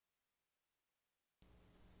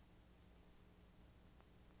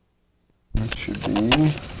should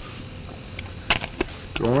be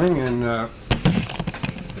going, and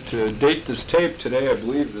to date this tape today, I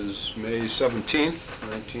believe, is May 17th,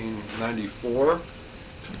 1994,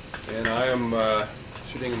 and I am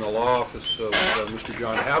sitting in the law office of Mr.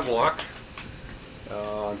 John Havelock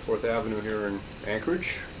on 4th Avenue here in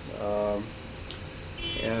Anchorage.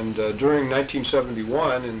 And during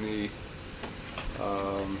 1971, in the,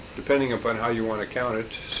 depending upon how you want to count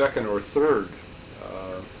it, second or third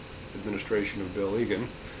administration of Bill Egan,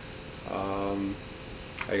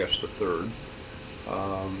 I guess the third,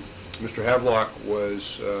 Mr. Havelock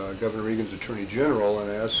was Governor Egan's Attorney General, and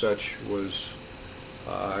as such was,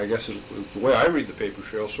 I guess the way I read the paper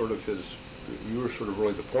trail, sort of you were sort of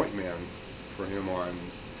really the point man for him on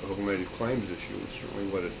the whole native claims issue, is certainly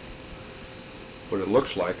what it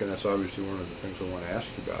looks like, and that's obviously one of the things I want to ask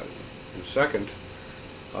you about in a second.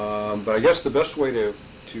 But I guess the best way to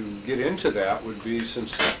get into that would be,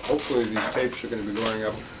 since hopefully these tapes are going to be going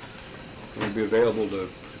up, going to be available to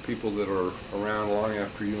people that are around long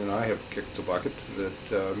after you and I have kicked the bucket, that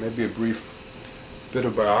maybe a brief bit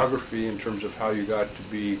of biography in terms of how you got to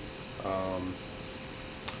be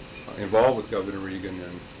involved with Governor Egan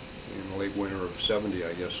in the late winter of '70,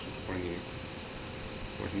 I guess, when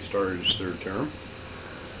he started his third term.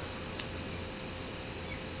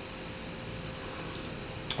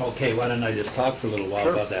 Okay, why don't I just talk for a little while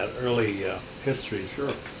Sure. about that early history.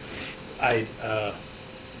 Sure. I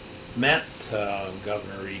met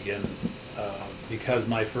Governor Egan because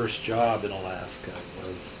my first job in Alaska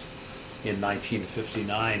was in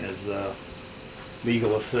 1959 as a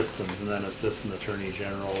legal assistant, and then assistant attorney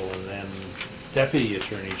general, and then deputy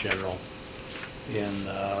attorney general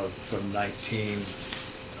from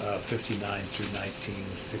 1959 through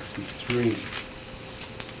 1963.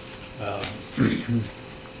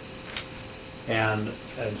 And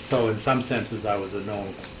so in some senses I was a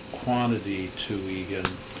known quantity to Egan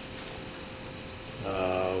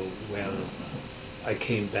when I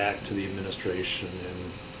came back to the administration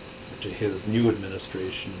to his new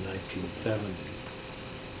administration in 1970.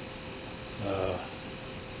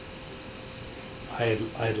 I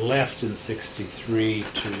had left in '63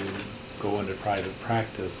 to go into private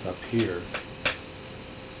practice up here.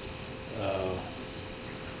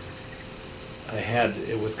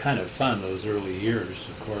 It was kind of fun those early years,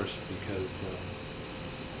 of course, because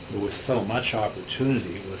there was so much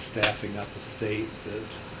opportunity with staffing up a state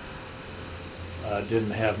that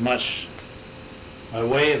didn't have much by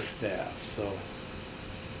way of staff. So,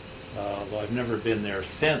 although I've never been there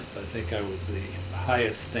since, I think I was the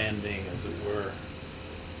highest standing, as it were,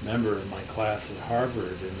 member of my class at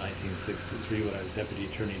Harvard in 1963 when I was Deputy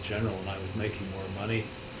Attorney General, and I was making more money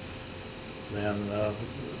than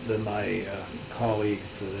my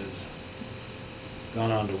colleagues that had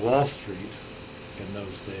gone on to Wall Street in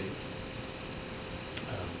those days.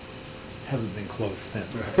 Haven't been close since,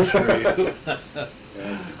 I'm sure you.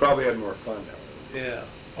 And you probably had more fun now. Yeah.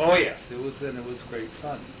 Oh yes, it was great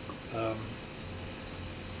fun.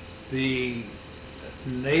 The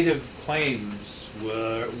native claims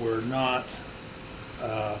were not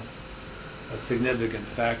a significant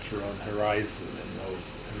factor on the horizon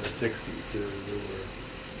in the 60s. There were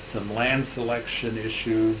some land selection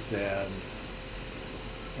issues, and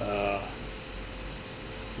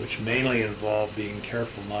which mainly involved being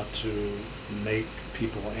careful not to make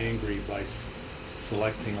people angry by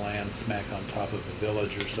selecting land smack on top of a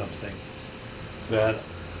village or something. That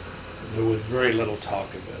there was very little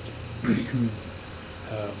talk of it.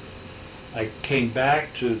 I came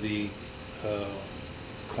back to the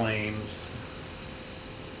claims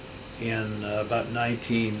in about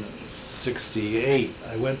 1968.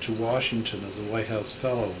 I went to Washington as a White House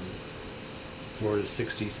Fellow for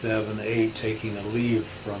 67-8, taking a leave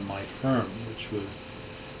from my firm, which was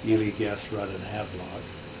Ely, Guest, Rudd, and Havelock.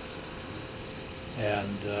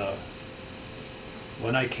 And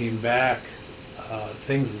when I came back,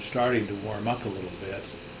 things were starting to warm up a little bit,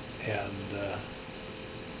 and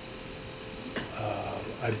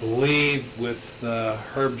I believe with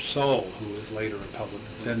Herb Soule, who was later a public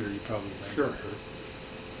defender, you probably remember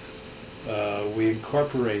her, we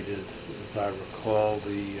incorporated, as I recall,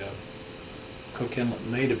 the Cook Inlet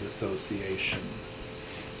Native Association,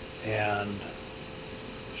 and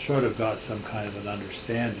sort of got some kind of an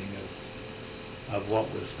understanding of what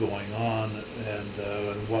was going on and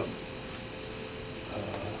what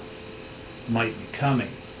might be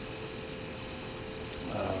coming.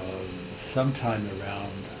 Sometime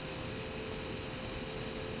around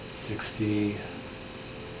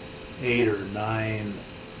 68 or 9,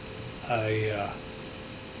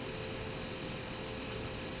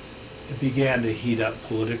 it began to heat up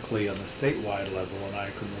politically on the statewide level, and I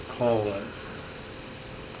can recall that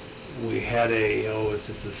we had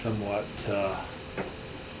this is somewhat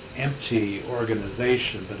empty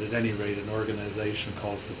organization, but at any rate an organization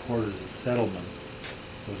called Supporters of Settlement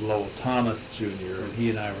with Lowell Thomas Jr., and he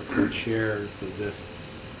and I were co-chairs of this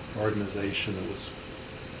organization that was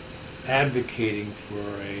advocating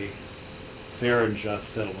for a fair and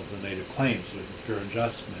just settlement of the native claims, with a fair and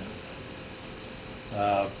just meant.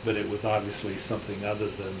 But it was obviously something other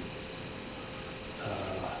than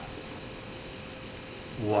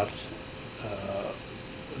what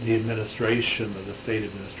the administration, or the state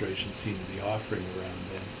administration, seemed to be offering around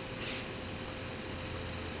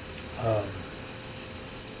then.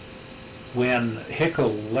 When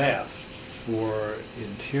Hickel left for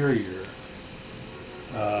Interior,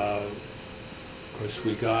 of course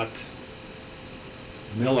we got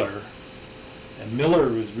Miller, and Miller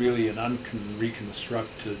was really an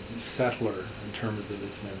reconstructed settler in terms of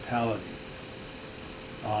his mentality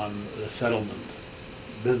on the settlement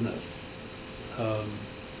business.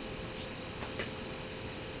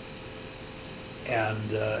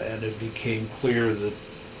 And it became clear that,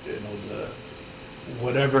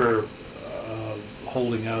 whatever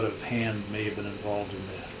holding out of hand may have been involved in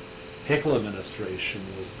the Hickel administration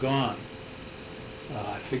was gone.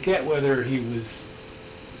 I forget whether he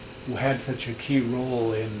had such a key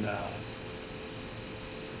role in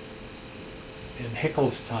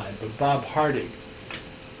Hickel's time, but Bob Hardig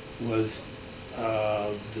was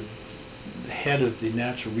the head of the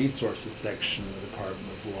Natural Resources section of the Department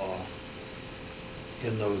of Law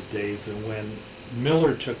in those days, and when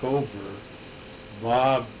Miller took over,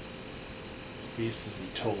 Bob, at least as he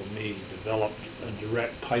told me, developed a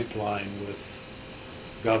direct pipeline with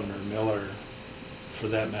Governor Miller, for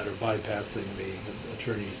that matter bypassing the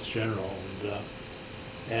attorneys general,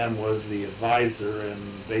 and was the advisor and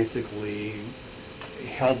basically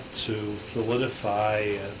helped to solidify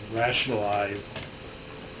and rationalize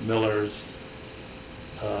Miller's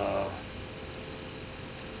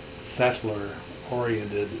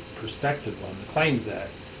settler-oriented perspective on the Claims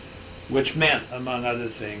Act, which meant, among other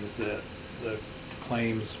things, that the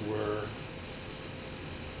claims were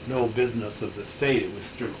no business of the state. It was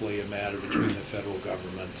strictly a matter between the federal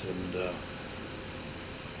government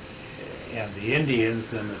and the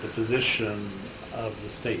Indians, and that the position of the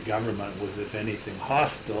state government was, if anything,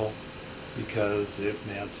 hostile, because it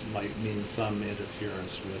might mean some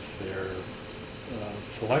interference with their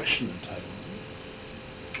selection entitlement.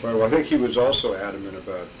 Well, I think he was also adamant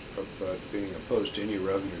about being opposed to any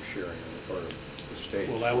revenue sharing on the part of the state.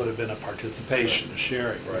 Well, that would have been a participation, Right. a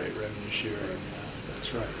sharing, Right. revenue sharing. Right.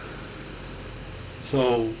 That's right.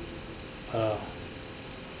 So,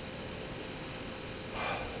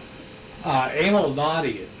 Emil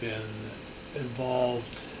Noddy had been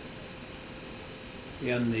involved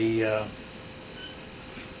in the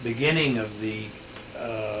beginning of the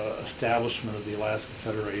establishment of the Alaska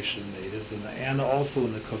Federation of Natives, and also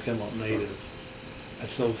in the Cook Inlet Native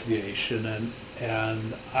Association,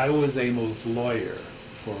 and I was Emil's lawyer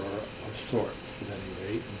of sorts, at any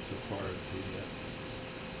rate, insofar as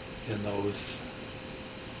in those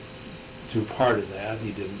through part of that.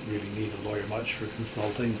 He didn't really need a lawyer much for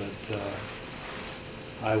consulting, but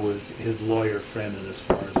I was his lawyer friend, and as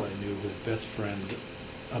far as I knew, his best friend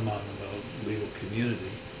among the legal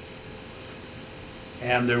community.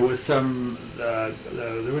 And there was some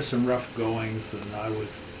rough goings, and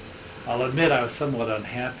I'll admit I was somewhat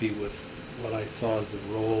unhappy with what I saw as the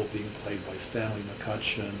role being played by Stanley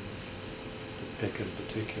McCutcheon, to pick in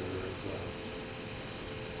particular,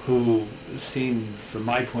 who seemed, from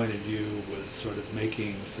my point of view, was sort of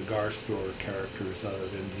making cigar store characters out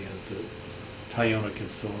of Indians. That Tyonek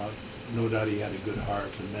and so on. No doubt he had a good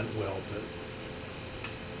heart and meant well, but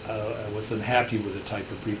I was unhappy with the type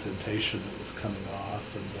of presentation that was coming off,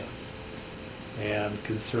 and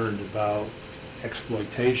concerned about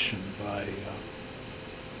exploitation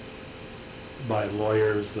by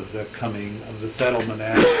lawyers of the Settlement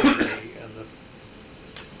Act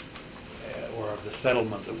or of the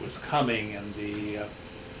settlement that was coming, and the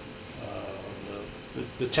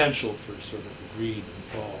potential for sort of greed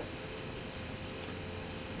involved.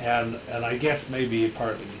 And I guess maybe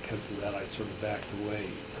partly because of that, I sort of backed away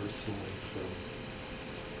personally from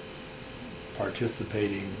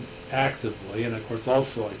participating actively. And of course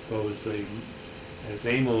also, I suppose, as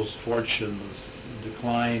Emil's fortunes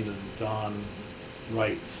declined and Don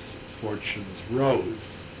Wright's fortunes rose,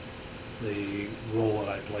 the role that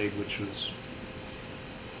I played, which was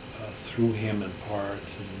through him in part,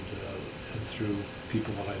 and through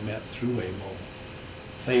people that I met through Emil,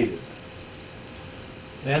 faded.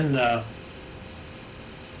 Then there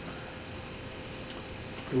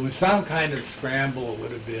was some kind of scramble. It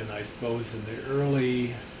would have been, I suppose, in the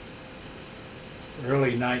early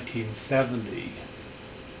early 1970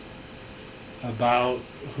 about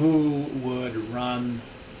who would run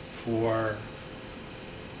for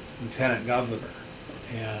lieutenant governor,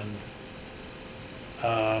 and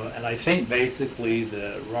I think basically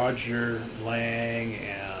that Roger Lang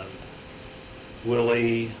and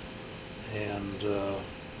Willie and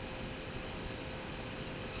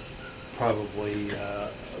probably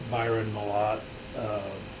Byron Malott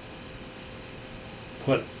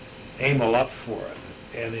put Emil up for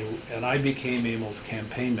it, and I became Emil's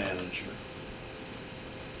campaign manager.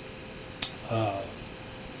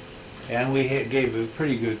 And we gave a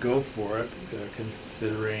pretty good go for it,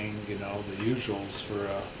 considering, you know, the usuals for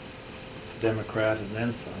a Democrat and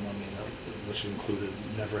then some. I mean, which included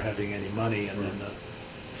never having any money, and then the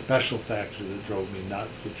special factor that drove me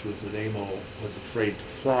nuts, which was that Emil was afraid to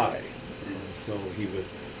fly, and so he would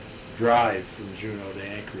drive from Juneau to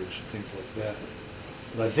Anchorage and things like that.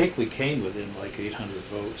 But I think we came within like 800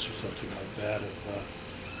 votes or something like that of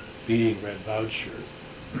beating Red Boucher.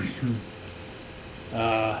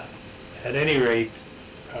 At any rate,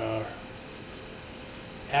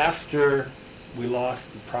 after we lost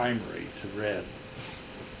the primary to Red,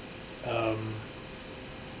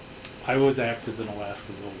 I was active in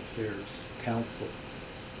Alaska World Affairs Council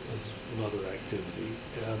as another activity,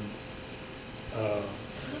 and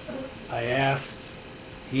I asked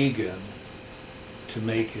Egan to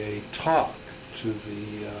make a talk to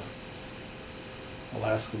the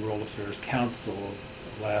Alaska World Affairs Council of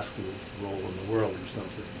Alaska's role in the world or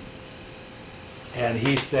something. And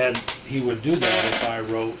he said he would do that if I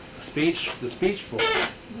wrote the speech for him.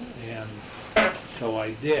 And so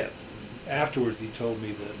I did. Afterwards he told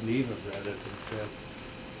me that Neva read it and said,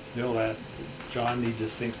 Bill, that John, he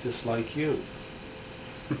just thinks just like you.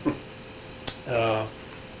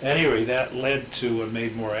 Anyway, that led to a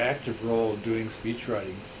made more active role of doing speech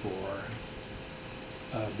writing for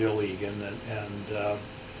Bill Egan,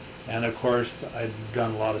 and of course I'd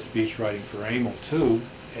done a lot of speech writing for Emil too,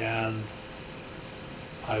 and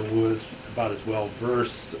I was about as well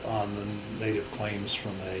versed on the native claims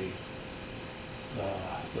from the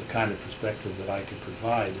kind of perspective that I could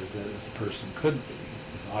provide as a person could be.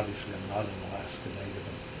 Obviously I'm not an Alaska native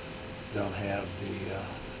and don't have the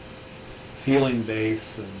feeling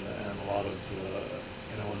base and a lot of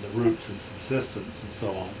and the roots and subsistence and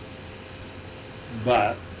so on.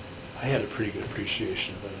 But I had a pretty good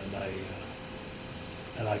appreciation of it,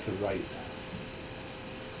 and I could write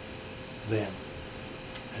then,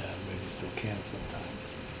 and maybe still can sometimes.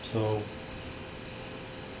 So,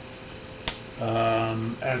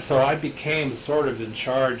 and so I became sort of in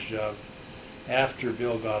charge of, after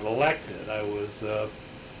Bill got elected, I was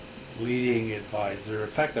leading advisor.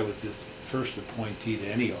 In fact, I was his first appointee to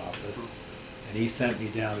any office, and he sent me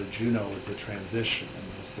down to Juneau at the transition. In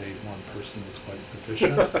those days, one person was quite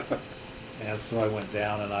sufficient. And so I went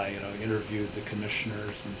down and I, interviewed the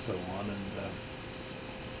commissioners and so on,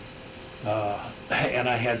 and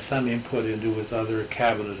I had some input into his other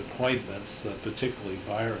cabinet appointments, particularly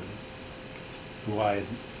Byron, who I had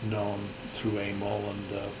known through Emil and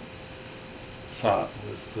thought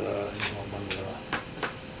was among the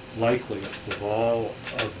likeliest of all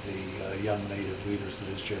of the young Native leaders of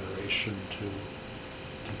his generation to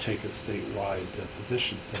take a statewide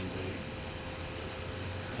position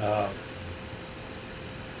someday.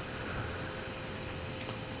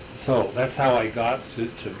 So that's how I got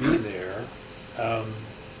to be there.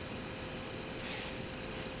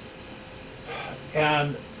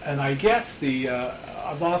 And I guess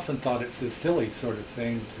I've often thought it's a silly sort of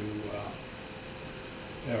thing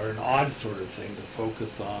or an odd sort of thing to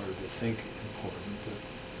focus on or to think important. But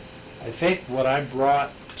I think what I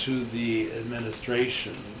brought to the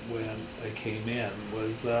administration when I came in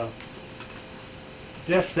was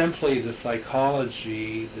just simply the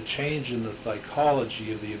psychology, the change in the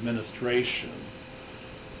psychology of the administration,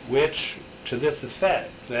 which to this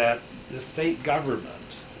effect, that the state government,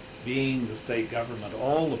 being the state government of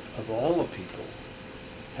all the people,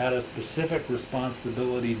 had a specific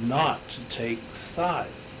responsibility not to take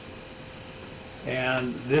sides.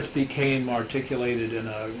 And this became articulated in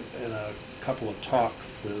a couple of talks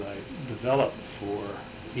that I developed for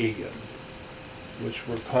Egan, which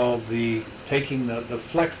were called taking the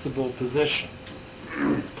flexible position,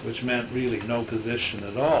 which meant really no position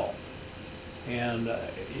at all. And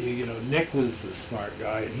Nick was a smart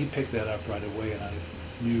guy, and he picked that up right away, and I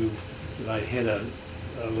knew that I hit a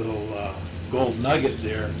little gold nugget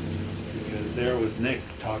there, because there was Nick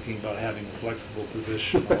talking about having a flexible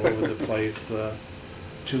position all over the place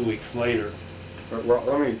 2 weeks later. Well,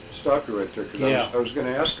 let me stop you right there, because Yeah. I was going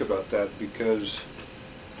to ask about that, because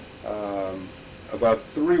about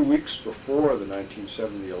 3 weeks before the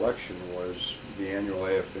 1970 election was the annual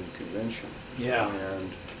AFN convention. Yeah.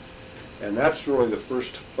 And that's really the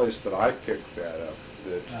first place that I picked that up.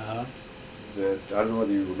 Uh-huh. That I don't know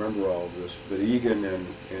whether you remember all of this, but Egan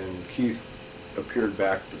and Keith appeared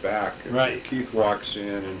back to back. And Right. Keith walks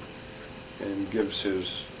in and gives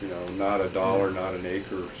his, not a dollar, not an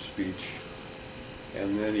acre speech.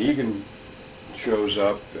 And then Egan shows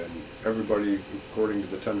up, and everybody, according to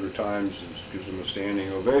the Tundra Times, gives him a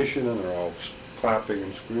standing ovation, and they're all clapping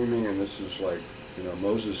and screaming, and this is like,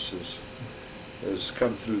 Moses has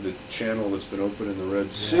come through the channel that's been open in the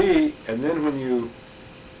Red Sea. And then when you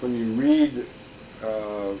read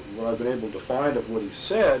what I've been able to find of what he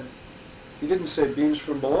said, he didn't say beans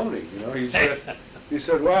from bologna. He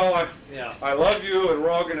said, well, I love you, and we're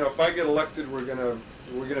all gonna. If I get elected, we're gonna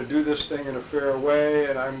do this thing in a fair way,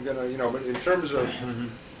 and I'm gonna, But in terms of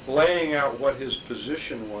laying out what his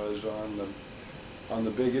position was on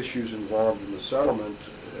the big issues involved in the settlement,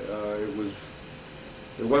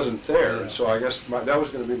 it wasn't there. Yeah. And so I guess that was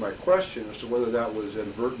going to be my question as to whether that was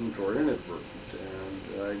inadvertent or inadvertent.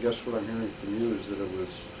 And I guess what I'm hearing from you is that it was.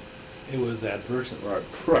 It was advertent.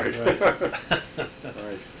 Right.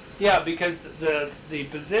 Right. Yeah, because the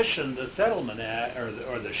position, the settlement act,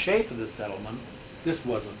 or the shape of the settlement, this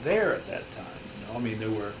wasn't there at that time. I mean,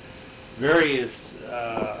 there were various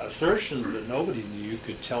assertions that nobody knew. You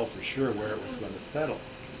could tell for sure where it was going to settle.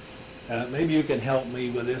 Maybe you can help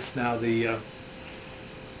me with this now.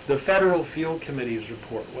 The Federal Field Committee's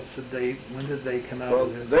report. What's the date? When did they come out? Well,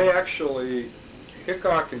 with it? they actually,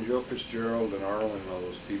 Hickok and Joe Fitzgerald and Arlen and all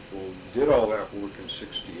those people did all that work in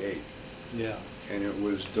 '68. Yeah. And it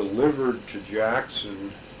was delivered to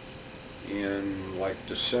Jackson in like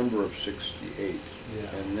December of '68.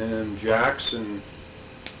 Yeah. And then Jackson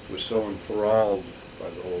was so enthralled by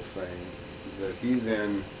the whole thing that he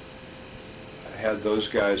then had those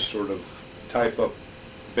guys sort of type up,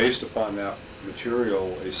 based upon that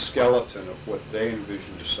material, a skeleton of what they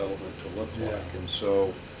envisioned a settlement to look like. And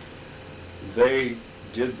so they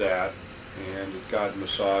did that, and it got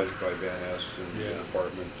massaged by Van Ness and the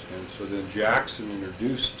department. And so then Jackson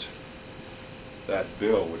introduced that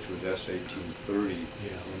bill, which was S 1830, in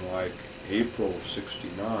like April of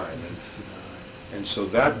 '69. And so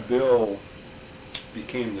that bill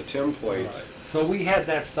became the template. Right. So we had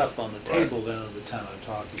that stuff on the table then at the time I'm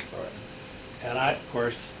talking about. And I, of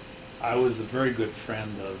course, I was a very good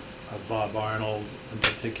friend of Bob Arnold in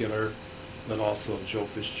particular, but also of Joe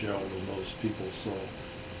Fitzgerald and those people. So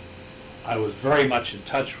I was very much in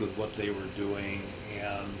touch with what they were doing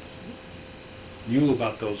and knew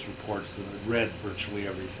about those reports and had read virtually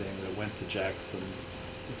everything that went to Jackson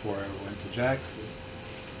before I ever went to Jackson.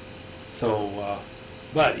 So,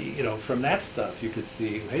 but, from that stuff you could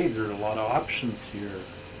see, hey, there are a lot of options here.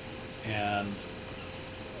 And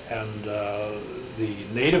the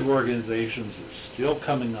Native organizations are still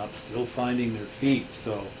coming up, still finding their feet.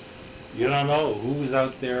 So you don't know who's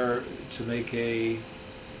out there to make to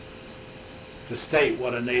state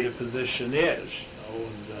what a Native position is.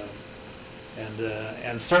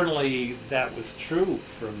 And certainly that was true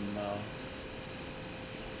from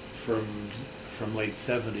late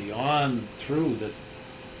 '70 on through, that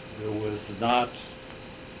there was not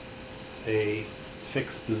a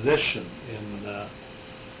fixed position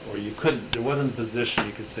or there wasn't a position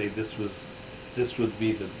you could say this would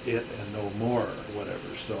be it and no more or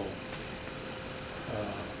whatever. So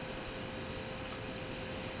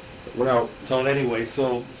so anyway,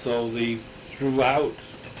 so the throughout,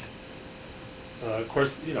 of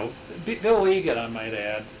course, Bill Egan, I might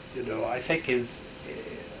add, I think of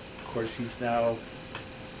course he's now,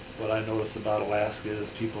 what I notice about Alaska is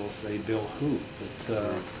people say Bill who,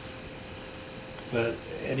 but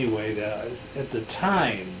anyway, at the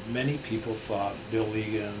time, many people thought Bill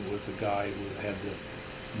Egan was a guy who had this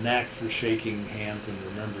knack for shaking hands and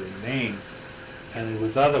remembering names, and it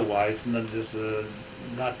was otherwise, and then just a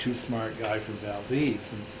not too smart guy from Valdez.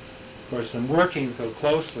 And of course, in working so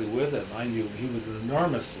closely with him, I knew he was an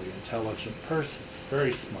enormously intelligent person,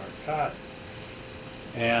 very smart guy.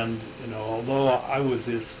 And although I was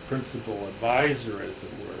his principal advisor, as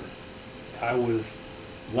it were, I was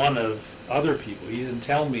one of other people. He didn't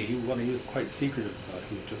tell me. He was quite secretive about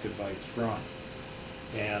who he took advice from.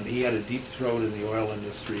 And he had a deep throat in the oil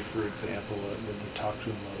industry, for example, when we talked to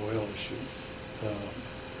him about oil issues.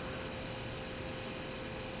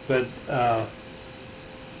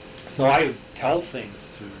 So I would tell things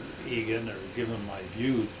to Egan or give him my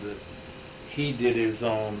views that he did his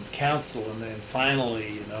own counsel, and then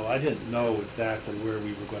finally, I didn't know exactly where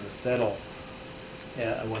we were going to settle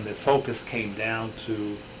when the focus came down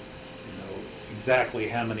to exactly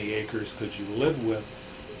how many acres could you live with?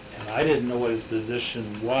 And I didn't know what his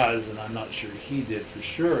position was, and I'm not sure he did for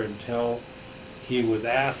sure until he was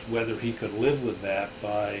asked whether he could live with that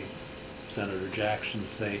by Senator Jackson,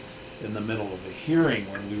 say, in the middle of a hearing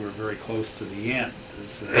when we were very close to the end.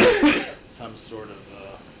 There's some sort of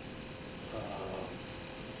a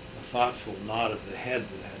thoughtful nod of the head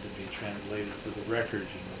that had to be translated for the record,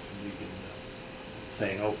 from Egan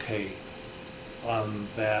saying, okay, on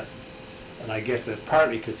that. And I guess that's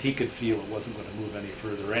partly because he could feel it wasn't going to move any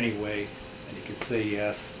further anyway, and he could say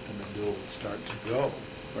yes, and the bill would start to go.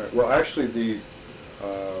 Right. Well, actually,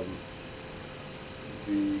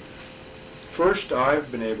 the first I've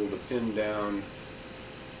been able to pin down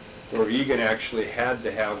where Egan actually had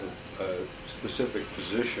to have a specific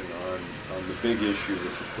position on the big issue,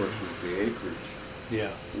 which of course was the acreage,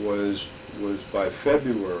 Yeah. was by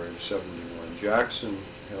February of '71. Jackson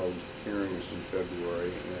held hearings in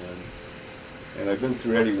February, and I've been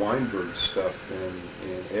through Eddie Weinberg's stuff, and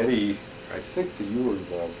Eddie, I think that you were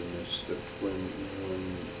involved in this, that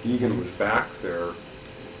when Egan was back there,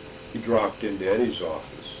 he dropped into Eddie's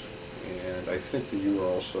office, and I think that you were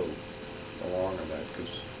also along on that,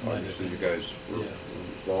 because obviously you guys were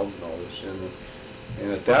involved in all this,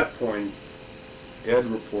 and at that point, Ed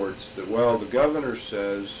reports that, well, the governor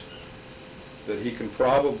says that he can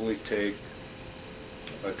probably take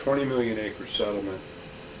a 20 million acre settlement,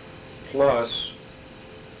 plus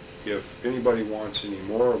if anybody wants any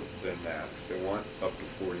more than that, if they want up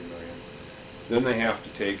to 40 million, then they have to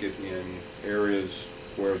take it in areas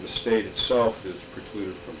where the state itself is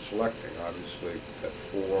precluded from selecting. Obviously, at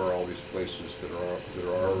 4, all these places that are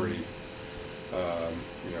already,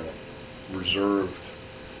 reserved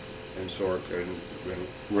and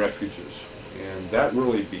refuges, and that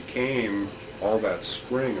really became all that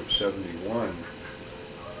spring of '71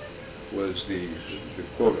 was the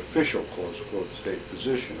quote official close quote state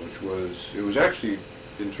position, it was actually,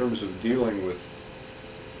 in terms of dealing with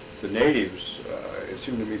the natives, it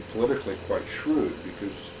seemed to me politically quite shrewd,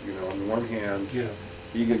 because on the one hand,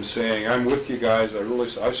 Egan's saying, I'm with you guys,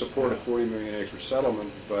 I support a 40 million acre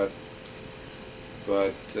settlement, but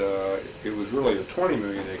it was really a 20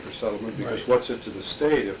 million acre settlement, because what's it to the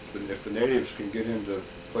state if the natives can get into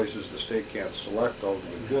places the state can't select, all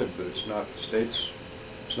good, but it's not the state's.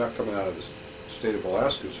 It's not coming out of the state of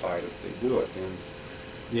Alaska's hide if they do it. And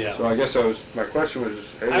so I guess my question was,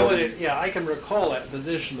 hey, I can recall that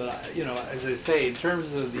position, but as I say, in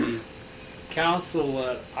terms of the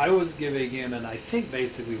counsel I was giving him, and I think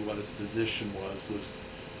basically what his position was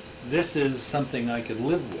this is something I could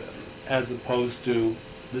live with, as opposed to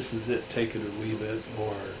this is it, take it or leave it,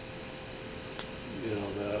 or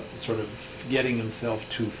the sort of getting himself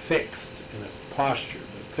too fixed in a posture.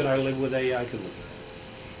 But could I live with A? I could live with it.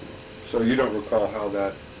 So you don't recall how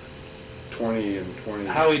that 20 and 20...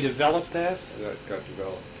 How he developed that? That got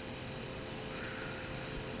developed.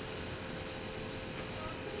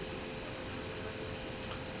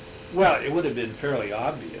 Well, it would have been fairly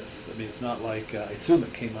obvious. I mean, it's not like, I assume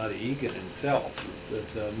it came out of Egan himself,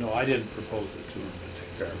 but no, I didn't propose it to him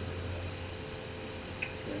particularly.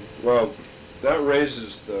 Okay. Well, that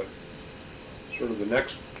raises the sort of the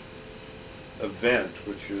next event,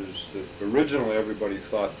 which is that originally everybody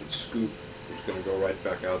thought that Scoop was going to go right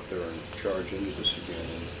back out there and charge into this again,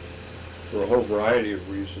 and for a whole variety of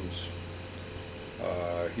reasons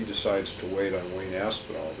he decides to wait on Wayne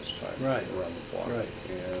Aspinall this time around the block. Right.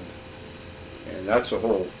 And that's a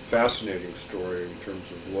whole fascinating story in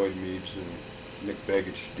terms of Lloyd Meads and Nick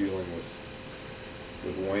Begich dealing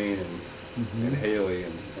with Wayne and Haley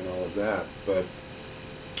and all of that, but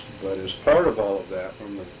as part of all of that,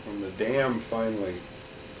 when the dam finally...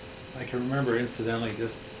 I can remember, incidentally,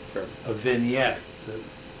 just a vignette.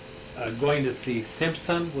 Going to see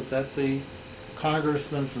Simpson, was that the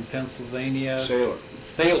congressman from Pennsylvania? Saylor.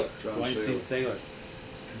 Going to see Saylor.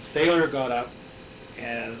 And Saylor got up,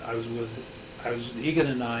 and I was with Egan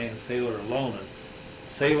and I and Saylor alone, and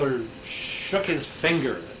Saylor shook his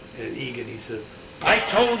finger at Egan. He said, I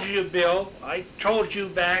told you, Bill, I told you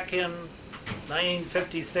back in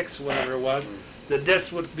 1956, whatever it was, that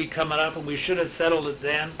this would be coming up, and we should have settled it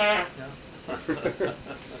then.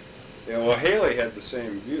 Yeah, well, Haley had the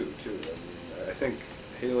same view too. I mean, I think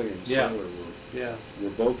Haley and Saylor were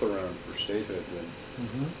both around for statehood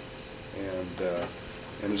then.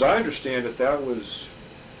 And as I understand it, that was,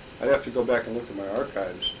 I'd have to go back and look at my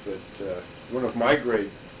archives, but one of my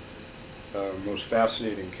great, most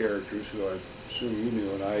fascinating characters, who I assume you knew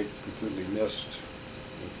and I completely missed,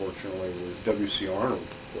 unfortunately, was W.C. Arnold,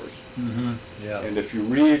 of course. And if you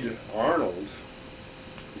read Arnold,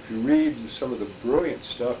 if you read some of the brilliant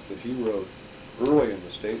stuff that he wrote early in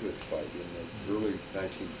the statehood fight, in the early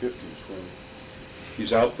 1950s, when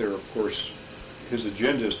he's out there. Of course, his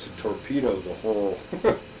agenda is to torpedo the whole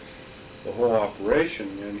the whole operation,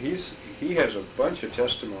 and he has a bunch of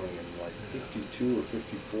testimony in like 52 or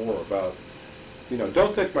 54 about,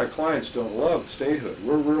 don't think my clients don't love statehood.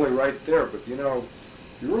 We're really right there, but you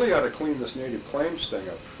really ought to clean this native claims thing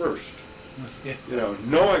up first.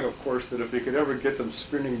 Knowing, of course, that if he could ever get them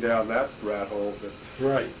spinning down that rat hole,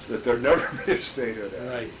 that there'd never be a statehood act.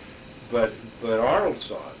 Right. But Arnold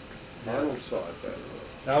saw it. Arnold saw it that way.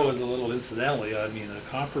 That was a little incidentally. I mean, a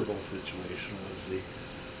comparable situation was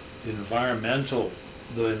the environmentalist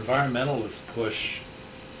push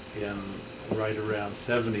in right around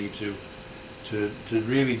 70 to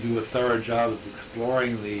really do a thorough job of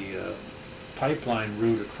exploring the pipeline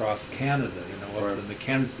route across Canada, up the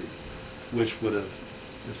Mackenzie, which would have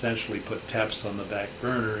essentially put TEPS on the back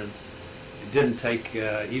burner. And it didn't take,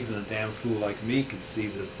 even a damn fool like me could see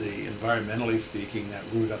that environmentally speaking, that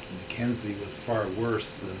route up the Mackenzie was far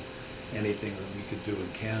worse than anything that we could do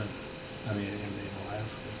in Canada, in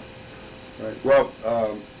Alaska. Right. Well,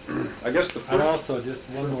 I guess the first... And also, just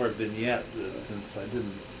one more vignette, since I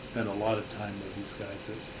didn't spend a lot of time with these guys,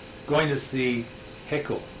 going to see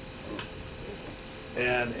Hickel.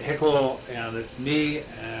 And Hickel, and it's me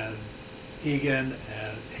and Egan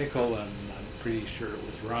and Hickel, and I'm pretty sure it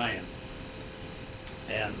was Ryan.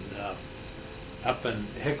 And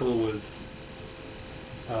Hickel was,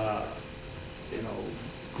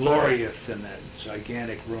 glorious in that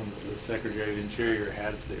gigantic room that the Secretary of Interior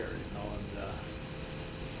has there, in the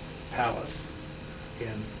palace.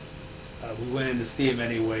 And we went in to see him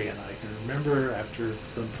anyway, and I can remember after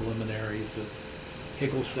some preliminaries of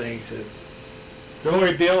Hickel saying, he said, "Don't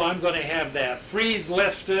worry, Bill, I'm going to have that freeze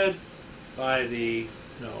lifted by the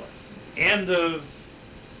end of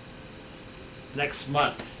next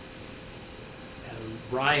month." And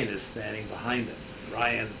Ryan is standing behind him.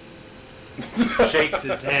 Ryan shakes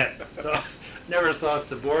his head. So, never saw a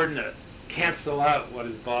subordinate cancel out what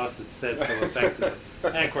his boss had said so effectively.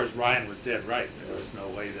 And of course, Ryan was dead right. There was no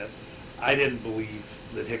way that I didn't believe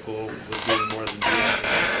that Hickel was doing more than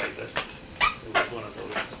that. It was one of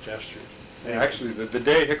those gestures. Actually, the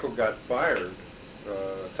day Hickel got fired,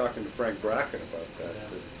 talking to Frank Bracken about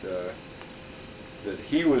that, that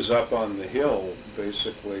he was up on the Hill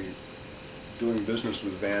basically doing business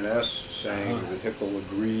with Van Ness, saying that Hickel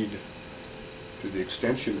agreed to the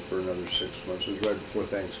extension for another 6 months. It was right before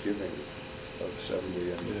Thanksgiving of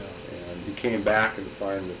 70, and he came back and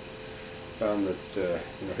found that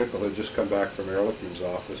Hickel had just come back from Ehrlichman's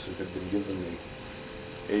office and had been given the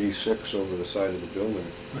 86 over the side of the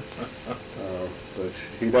building. But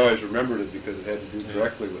he'd always remembered it because it had to do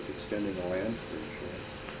directly with extending the land bridge.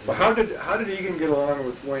 Well, how did Egan get along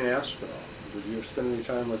with Wayne Aspinall? Did you spend any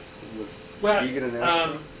time with Egan and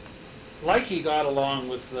Aspinall? Like he got along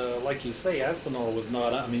with, like you say, Aspinall was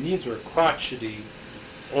not, these were crotchety,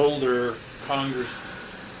 older Congress,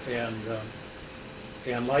 and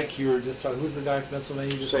like you were just talking, who's the guy from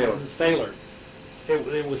Pennsylvania? Saylor.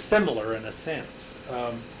 It was similar in a sense.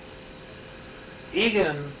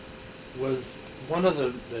 Egan was, one of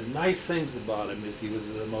the nice things about him is he was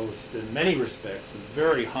the most, in many respects, a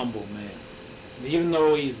very humble man. And even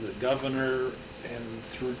though he's the governor and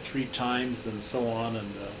through 3 times and so on,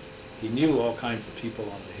 and he knew all kinds of people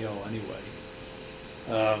on the Hill anyway,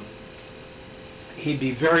 he'd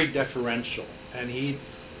be very deferential, and he'd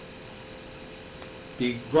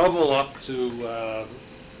grovel up to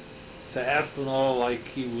Aspinall like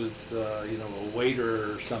he was, a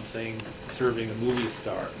waiter or something serving a movie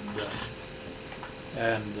star.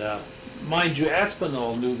 And mind you,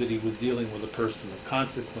 Aspinall knew that he was dealing with a person of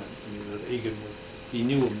consequence. That Egan he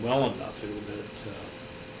knew him well enough.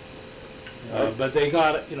 But they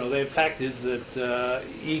got, the fact is that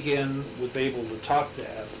Egan was able to talk to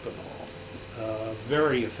Aspinall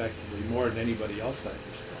very effectively, more than anybody else I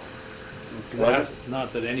ever saw.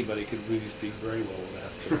 Not that anybody could really speak very well with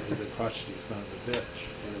Aspinall. He's a crotchety son of a bitch.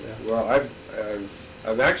 Well,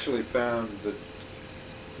 I've actually found that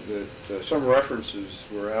some references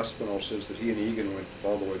where Aspinall says that he and Egan went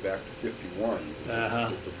all the way back to 51.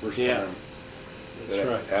 The first time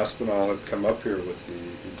that Aspinall had come up here with the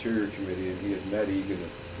Interior Committee, and he had met Egan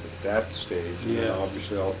at that stage, and then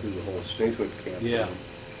obviously all through the whole statehood campaign.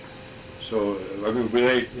 So, were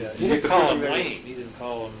they... Yeah. He didn't call him Wayne. He didn't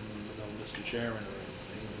call him Mr. Chairman or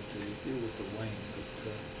anything. He was a Wayne.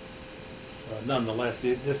 But nonetheless,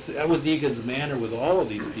 that was Egan's manner with all of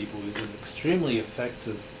these people. He was an extremely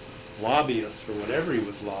effective lobbyist for whatever he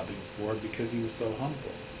was lobbying for because he was so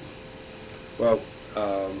humble. Well,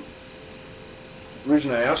 the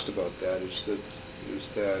reason I asked about that is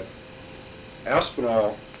that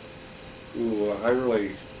Aspinall, who I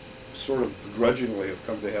really sort of begrudgingly have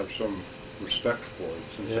come to have some respect for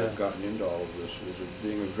since Yeah. I've gotten into all of this, is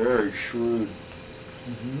being a very shrewd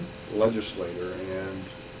legislator,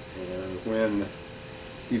 and when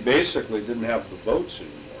he basically didn't have the votes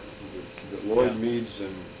anymore, that Lloyd Yeah. Meads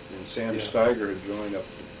and Sam Yeah. Steiger had joined up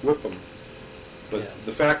to whip him. But Yeah.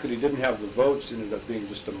 the fact that he didn't have the votes ended up being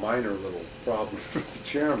just a minor little problem for the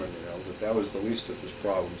chairman, that was the least of his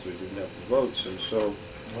problems, that he didn't have the votes, and so,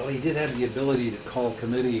 Well, he did have the ability to call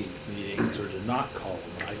committee meetings or to not call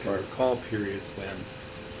them. I can Right. recall periods when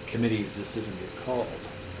committees just didn't get called.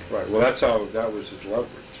 right, well, that was his leverage.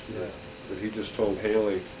 That he just told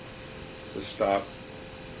Haley to stop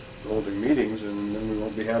holding meetings, and then we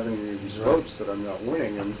won't be having any of these Right. votes that I'm not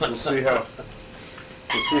winning, and we'll see how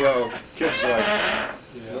kids like,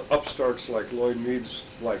 upstarts like Lloyd Meads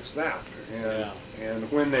likes that. And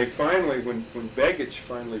when Begich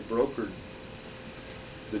finally brokered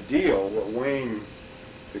the deal, what Wayne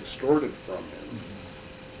extorted from him,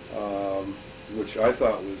 which I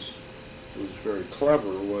thought was very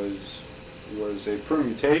clever, was a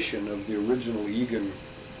permutation of the original Egan,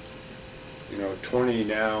 20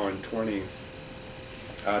 now and 20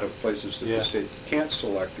 out of places that Yeah. the state can't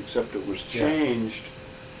select, except it was Yeah. changed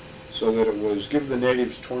so that it was give the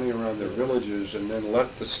natives 20 around their villages and then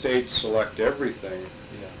let the state select everything,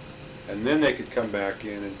 Yeah. and then they could come back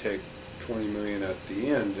in and take 20 million at the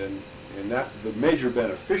end, and that the major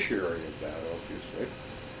beneficiary of that, obviously,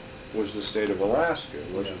 was the state of Alaska.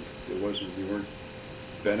 It wasn't we weren't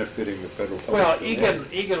benefiting the federal public. Well, domain.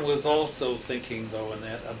 Egan was also thinking, though, in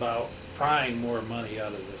that about prying more money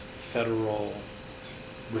out of the federal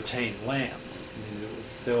retained lands. I mean, it was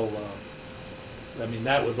still,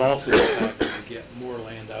 that was also a factor to get more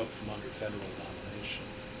land out from under federal domination.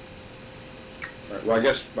 Right, well, I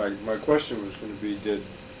guess my question was going to be, do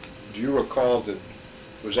you recall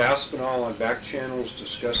was Aspinall on back channels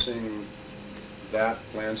discussing that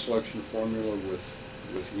land selection formula with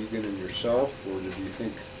Egan and yourself, or did you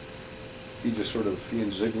think he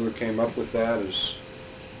and Ziegler came up with that as,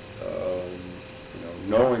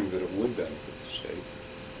 knowing that it would benefit the state?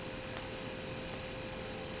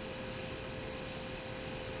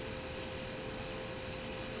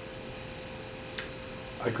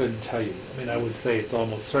 I couldn't tell you. I mean, I would say it's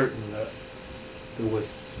almost certain that it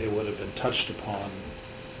would have been touched upon,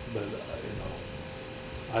 but,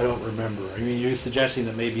 I don't remember. I mean, you're suggesting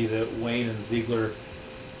that maybe that Wayne and Ziegler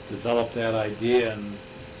developed that idea and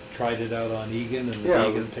tried it out on Egan, and Yeah,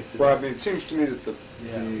 Egan picked it well, up. I mean, it seems to me that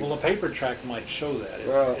Well, a paper track might show that.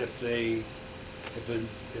 Well- If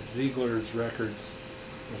Ziegler's records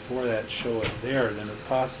before that show it there, then it's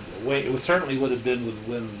possible. It certainly would have been it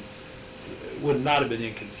would not have been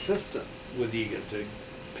inconsistent with Egan to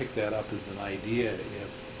pick that up as an idea if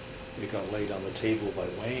it got laid on the table by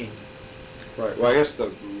Wayne. Right, well, I guess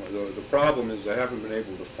the problem is I haven't been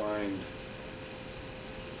able to find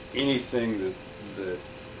anything that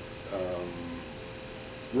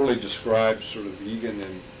really describes sort of Egan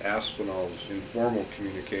and Aspinall's informal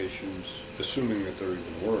communications, assuming that there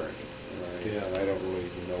even were any. And I don't really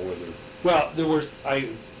even know whether... Well,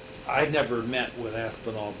 I never met with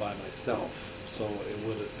Aspinall by myself, so it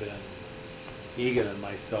would have been Egan and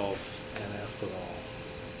myself and Aspinall.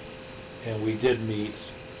 And we did meet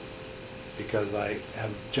because I have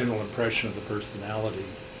a general impression of the personality.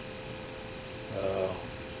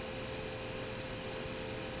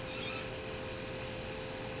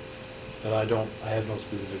 But I have no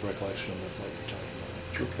specific recollection of what you're talking about.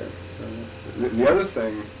 Okay. The other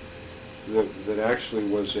thing that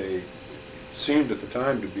actually seemed at the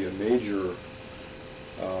time to be a major,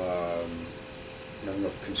 I don't know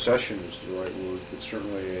if concession is the right word, but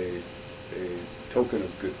certainly a token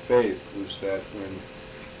of good faith, was that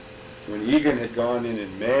when Egan had gone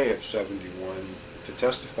in May of '71 to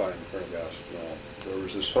testify in front of Aspinall, there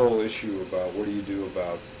was this whole issue about what do you do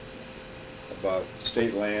about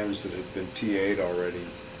state lands that had been TA'd already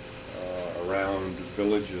around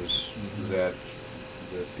villages, that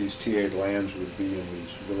these TA'd lands would be in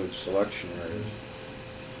these village selection areas.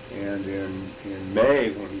 And in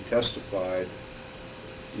May, when he testified,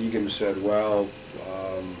 Egan said, well,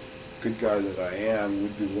 good guy that I am,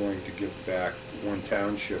 would be willing to give back one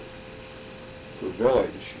township per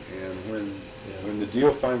village. And when the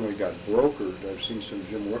deal finally got brokered, I've seen some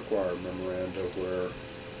Jim Wickwire memoranda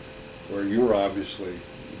where you were obviously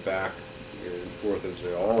back and forth as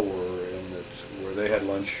they all were, and where they had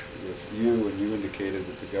lunch with you, and you indicated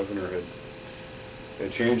that the governor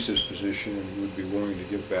had changed his position and would be willing to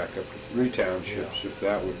give back up to 3 townships if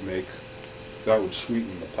that would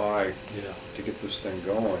sweeten the pie to get this thing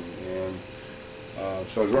going.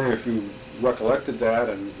 So I was wondering if you recollected that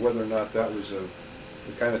and whether or not that was the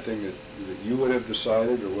kind of thing that you would have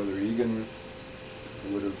decided, or whether Egan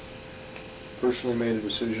would have personally made a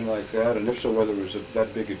decision like that, and if so, whether it was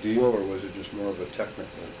that big a deal, or was it just more of a technical?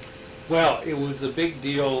 Well, it was a big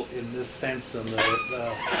deal in this sense in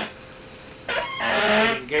that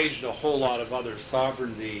it engaged a whole lot of other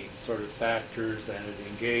sovereignty sort of factors, and it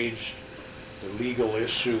engaged the legal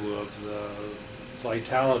issue of the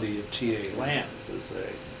vitality of TA lands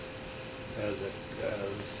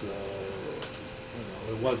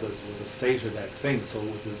it was a stated act thing. So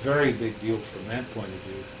it was a very big deal from that point of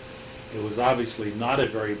view. It was obviously not a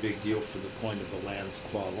very big deal for the point of the lands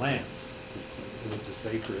qua lands, with this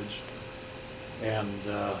acreage. And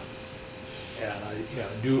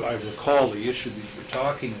I recall the issue that you're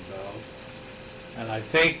talking about, and I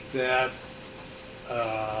think that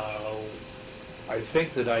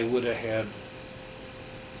I would have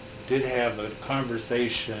did have a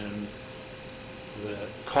conversation that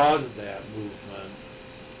caused that movement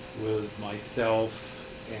with myself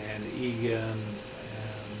and Egan and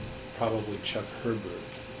probably Chuck Herbert,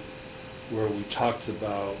 where we talked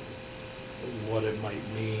about what it might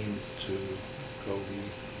mean to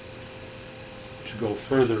go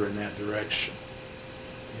further in that direction.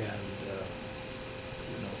 And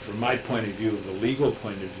from my point of view, the legal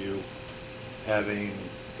point of view,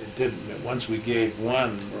 once we gave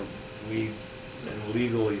one, and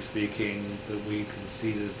legally speaking, that we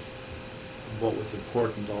conceded what was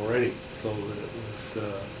important already, so that it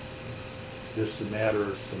was just a matter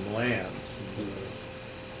of some lands.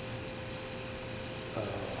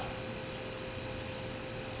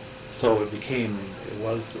 So it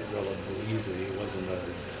was relatively easy. It wasn't a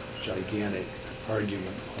gigantic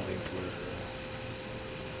argument point where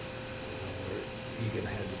Egan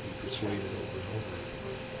had to be persuaded over and over.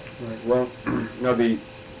 Right. Well, now the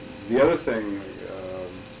other thing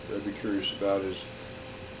that I'd be curious about is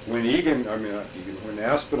when when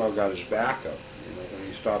Aspinall got his back up, when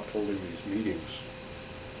he stopped holding these meetings,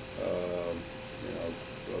 a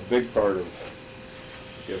big part of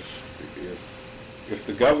if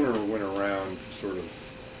the governor went around sort of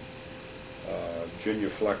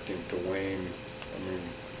genuflecting to Wayne,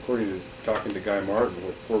 according to talking to Guy Martin,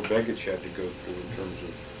 what poor Begich had to go through in terms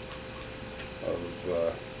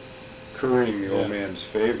of currying the old man's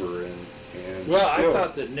favor, and well, still, I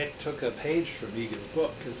thought that Nick took a page from Egan's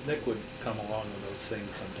book, because Nick would come along with those things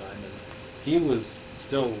sometime, and he was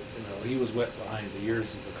still, he was wet behind the ears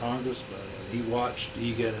as a congressman, and he watched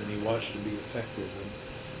Egan and he watched him be effective,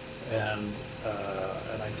 and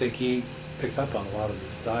I think he picked up on a lot of the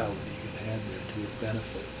styles that Egan had there to his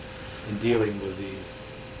benefit in dealing with these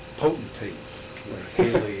potentates like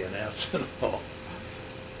Haley and Aspinall.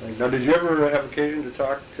 Now, did you ever have occasion to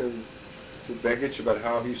talk to Begich about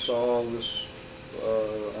how he saw all this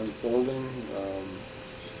unfolding?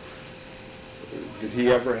 Did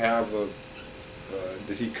he ever have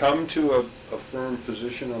did he come to a firm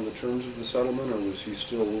position on the terms of the settlement, or was he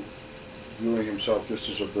still viewing himself just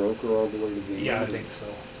as a broker all the way to the end? Yeah, I think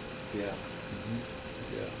so. Yeah. Mm-hmm.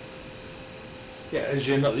 Yeah. Yeah, as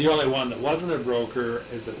you know, the only one that wasn't a broker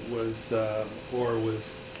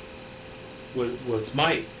was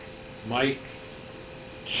Mike. Mike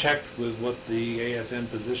checked with what the AFN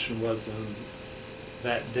position was on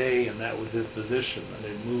that day, and that was his position, and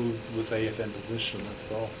it moved with AFN position,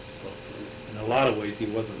 that's all. So in a lot of ways, he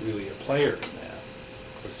wasn't really a player in that.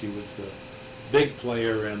 Of course, he was the big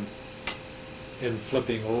player in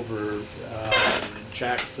flipping over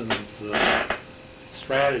Jackson's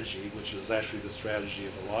strategy, which is actually the strategy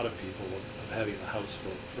of a lot of people of having the House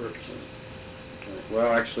vote first.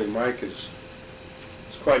 Well, actually, Mike it's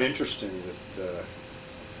quite interesting that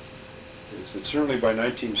it's certainly by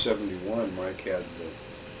 1971 Mike had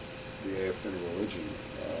the AFN religion,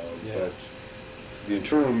 but the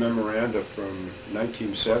internal memoranda from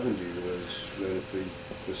 1970 was that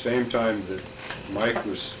at the same time that Mike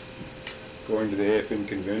was going to the AFN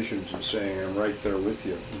conventions and saying, "I'm right there with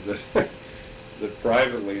you," that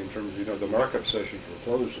privately, in terms of, the markup sessions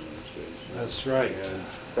were closed in those days. That's right. And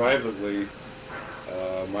privately,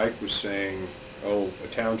 Mike was saying, "Oh, a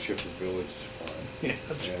township or village is fine." Yeah,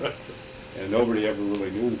 that's right. And nobody ever really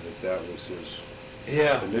knew that was his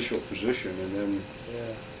initial position, and then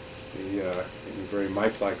he, in a very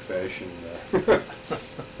Mike-like fashion,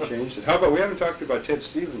 changed it. How about, we haven't talked about Ted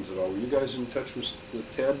Stevens at all. Were you guys in touch with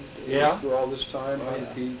Ted through all this time? How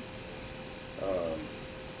did he?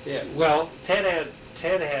 Well, Ted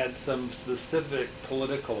had some specific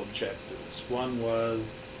political objectives. One was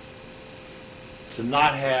to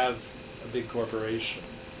not have a big corporation.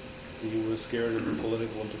 He was scared of the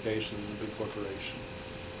political implications of a big corporation.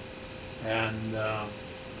 And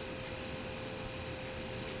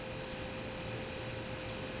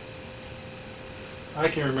I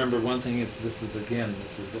can remember one thing, this is a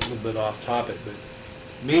little bit off topic, but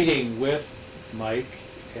meeting with Mike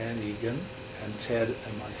and Egan and Ted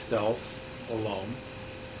and myself alone.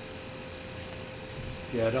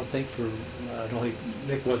 Yeah, I don't think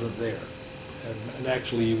Nick wasn't there. And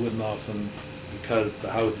actually you wouldn't often, because the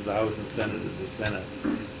House is the House and Senate is the Senate,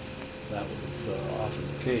 that was often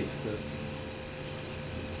the case.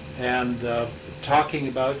 And talking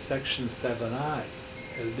about Section 7I,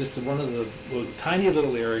 this is one of the tiny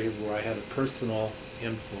little areas where I had a personal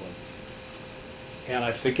influence. And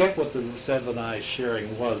I forget what the 7I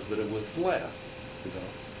sharing was, but it was less, you know.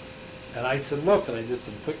 And I said, look, and I did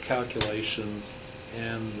some quick calculations,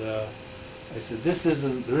 and I said,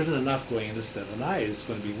 there isn't enough going into 7I. It's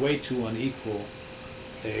going to be way too unequal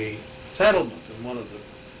a settlement. And one of the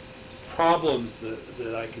problems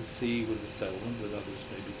that I could see with the settlement, with others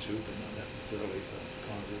maybe too, but not necessarily the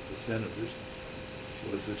Congress, the senators,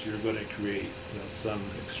 was that you're going to create, you know, some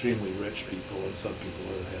extremely rich people and some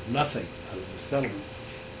people that have nothing out of the settlement.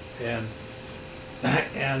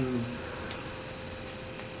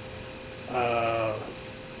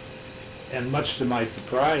 And much to my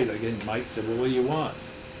surprise, again, Mike said, well, what do you want?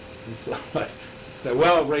 And so I said,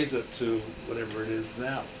 well, I'll raise it to whatever it is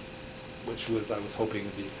now, which was, I was hoping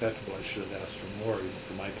would be acceptable. I should have asked for more,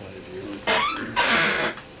 from my point of view.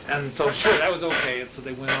 And so, sure, that was okay. And so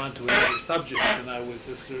they went on to another subject, and I was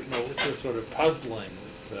just, you know, it's just sort of puzzling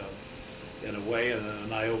with, in a way, and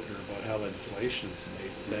an eye-opener about how legislation is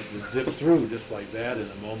made. That would zip through just like that in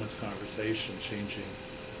a moment's conversation, changing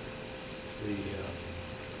the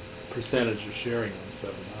percentage of sharing on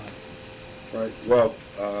 7I. Right. Well,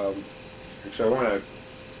 actually, I want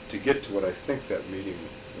to get to what I think that meeting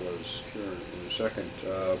was here in a second.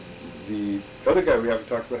 The other guy we haven't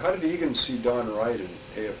talked about, how did Egan see Don Wright and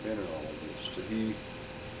AFN in all of this? Did he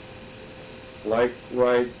like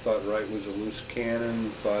Wright, thought Wright was a loose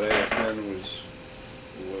cannon, thought AFN was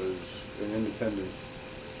an independent,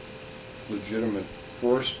 legitimate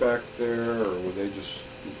force back there, or were the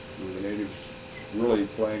natives really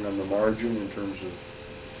playing on the margin in terms of...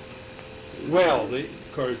 Well,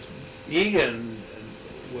 of course, Egan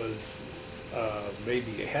was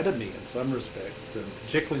maybe ahead of me in some respects, and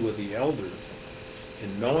particularly with the elders,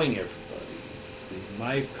 in knowing everybody.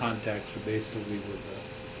 My contacts were basically with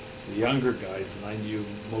the younger guys, and I knew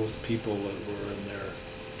most people that were in their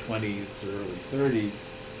 20s or early 30s.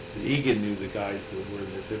 Egan knew the guys that were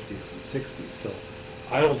in their 50s and 60s, so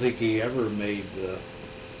I don't think he ever made the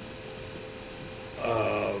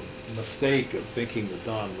mistake of thinking that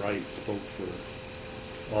Don Wright spoke for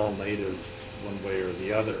all natives one way or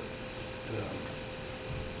the other.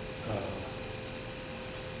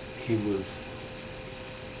 He was,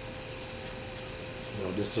 you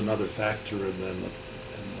know, just another factor in the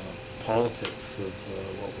politics of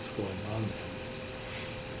what was going on there.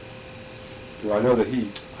 Well, I know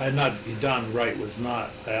that Don Wright was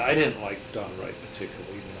not, I didn't like Don Wright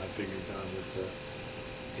particularly, and I figured Don was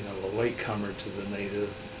a latecomer to the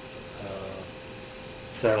native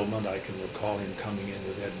settlement. I can recall him coming in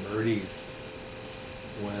with Ed Murdy's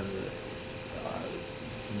when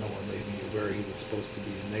no one made me aware he was supposed to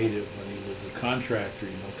be a native, when he was a contractor,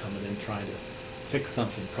 coming in trying to fix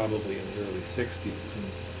something probably in the early 60s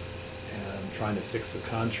and trying to fix a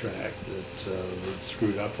contract that was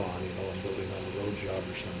screwed up on, and building on a road job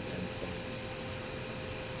or something.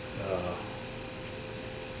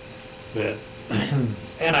 But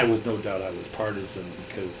and no doubt I was partisan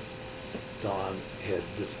because Don had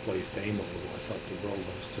displaced Emil, who I thought the world of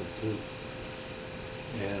still too.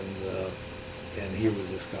 And he was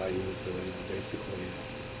this guy who was basically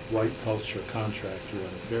a white culture contractor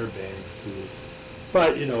on Fairbanks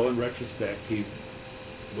but in retrospect he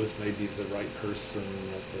was maybe the right person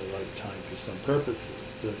at the right time for some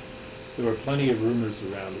purposes. But there were plenty of rumors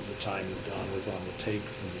around at the time that Don was on the take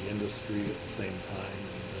from the industry at the same time,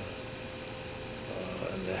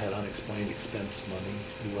 and they had unexplained expense money.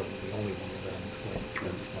 He wasn't the only one with unexplained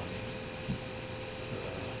expense money.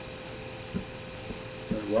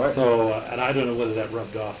 So, and I don't know whether that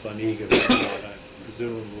rubbed off on Egan or not.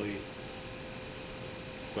 Presumably,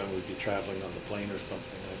 when we'd be traveling on the plane or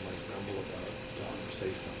something, I might grumble about Don or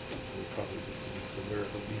say something. So he probably just makes aware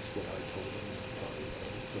of at least what I told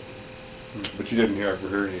him. But you didn't ever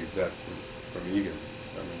hear any of that from Egan?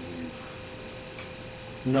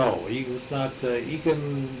 No, he was not,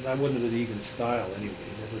 Egan, that wasn't an Egan style anyway.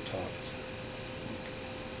 He never talked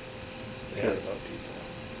bad about people.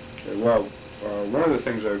 Okay, well, one of the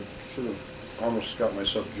things I sort of almost got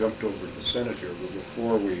myself jumped over to the Senate here, but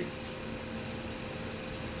before we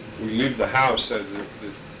we leave the house, the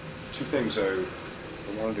two things I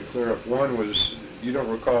wanted to clear up. One was, you don't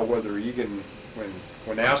recall whether Egan,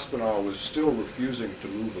 when Aspinall was still refusing to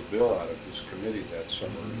move a bill out of his committee that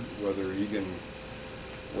summer, whether Egan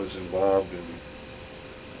was involved in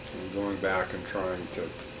going back and trying to,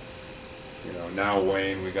 now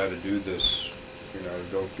Wayne, we got to do this,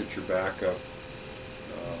 don't get your back up,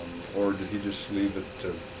 or did he just leave it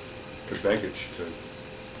to Begich to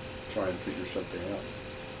try and figure something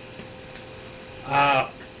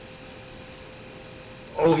out?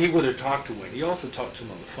 He would have talked to Wayne. He also talked to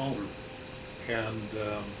him on the phone.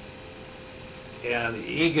 And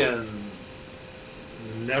Egan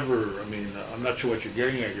never, I'm not sure what you're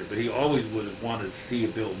getting at here, but he always would have wanted to see a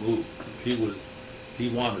bill move. He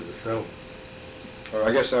wanted to settle. Or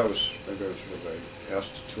I guess maybe I was sort of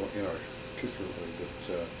asked to, articulately,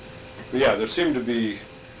 but yeah,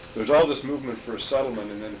 there's all this movement for a settlement,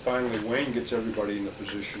 and then finally Wayne gets everybody in the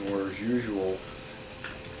position where, as usual,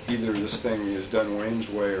 either this thing is done Wayne's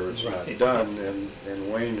way or it's not done,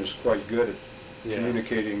 and Wayne is quite good at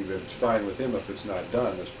communicating that it's fine with him if it's not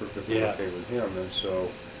done. It's perfectly okay with him, and so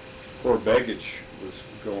poor Begich was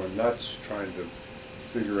going nuts trying to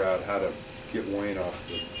figure out how to get Wayne off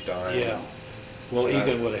the dime. Yeah. Well,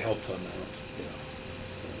 Egan would have helped on that. Yeah.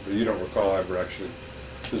 But you don't recall ever actually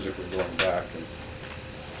physically going back and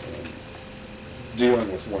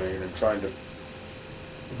dealing with Wayne and trying to...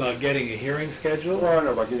 About getting a hearing scheduled? Well, I don't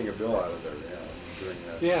know, about getting a bill out of there, during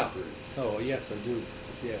that period. Oh, yes, I do.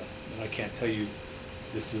 Yeah. And I can't tell you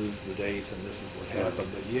this is the date and this is what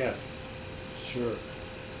happened, but yes, sure.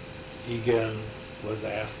 Egan was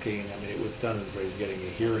asking, it was done as way of getting a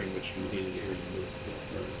hearing, which we needed a hearing to move the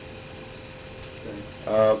bill.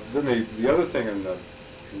 Okay. Then the other thing in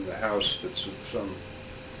the House that's of some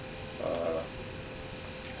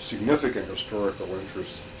significant historical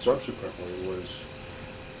interest subsequently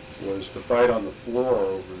was the fight on the floor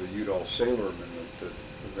over the Udall-Saylor amendment that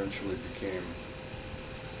eventually became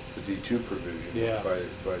the D2 provision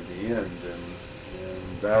by the end,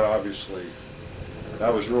 and that obviously,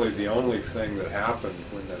 that was really the only thing that happened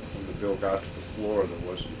when the bill got to the floor that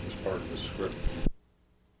wasn't as part of the script.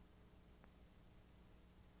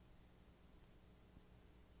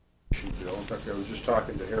 Bill. In fact, I was just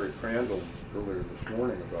talking to Harry Crandall earlier this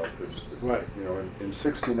morning about this. Right. In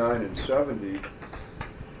 69 and 70,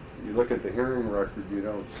 you look at the hearing record, you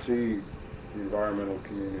don't see the environmental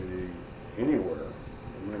community anywhere.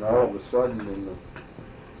 And then all of a sudden,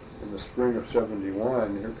 in the spring of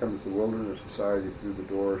 71, here comes the Wilderness Society through the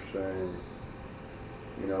door saying,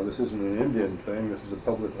 this isn't an Indian thing, this is a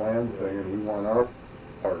public land thing, and we want our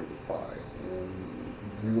part of the pie. And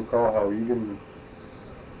do you recall how Egan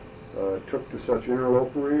took to such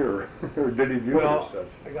interlopery, or did he view it as such?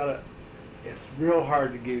 It's real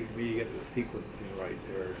hard to get the sequencing right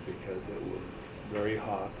there because it was very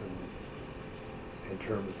hot in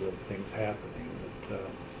terms of things happening. But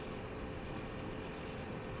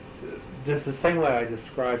this is the same way I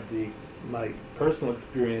described my personal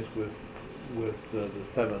experience with the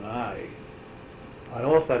 7I. I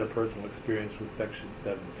also had a personal experience with Section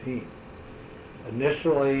 17.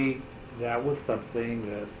 Initially, that was something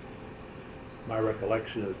that my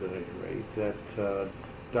recollection is, at any rate, that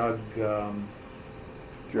Doug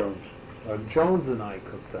Jones and I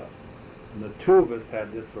cooked up. And the two of us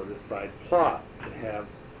had this sort of side plot to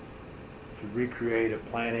recreate a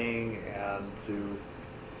planning and to,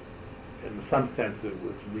 in some sense, it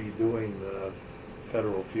was redoing the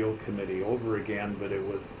Federal Field Committee over again, but it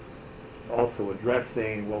was also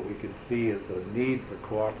addressing what we could see as a need for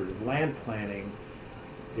cooperative land planning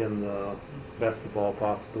in the best of all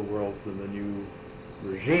possible worlds in the new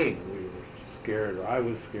regime. We were scared, or I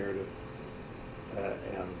was scared of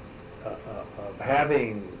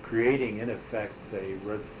creating in effect a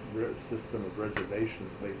system of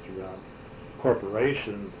reservations based around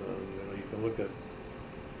corporations. You can look at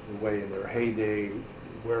the way in their heyday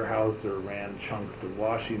Weyerhaeuser ran chunks of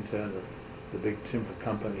Washington, or the big timber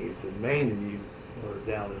companies in Maine, or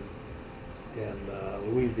down in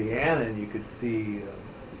Louisiana, and you could see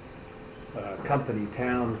company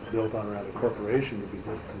towns built on around a corporation would be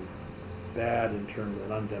just as bad in terms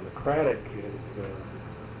of undemocratic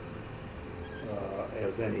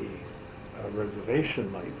as any reservation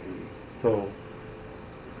might be. So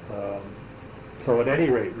at any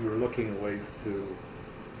rate, we were looking at ways to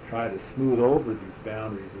try to smooth over these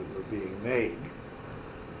boundaries that were being made.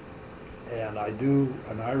 And I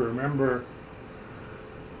remember.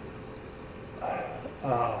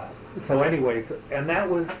 So anyways, and that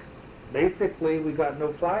was. Basically, we got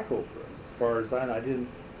no flack over it. As far as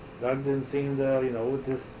Doug didn't seem to,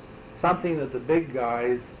 just something that the big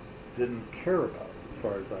guys didn't care about. as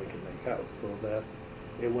far as I can make out. So that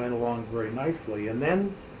it went along very nicely. And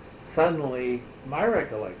then suddenly, my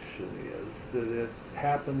recollection is that it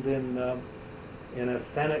happened in a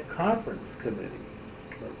Senate conference committee.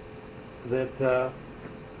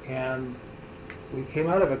 And we came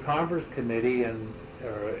out of a conference committee, and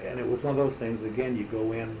it was one of those things. Again, you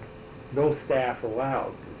go in, no staff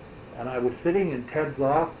allowed, and I was sitting in Ted's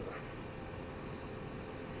office,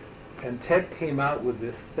 and Ted came out with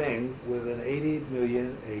this thing with an 80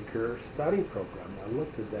 million acre study program. I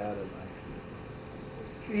looked at that and I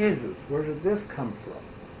said, Jesus, where did this come from?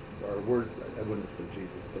 Or words, I wouldn't have said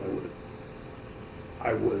Jesus, but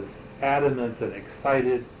I was adamant and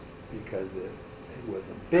excited because it was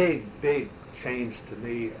a big, big change to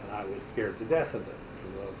me, and I was scared to death of it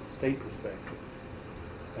from a state perspective.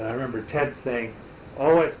 And I remember Ted saying,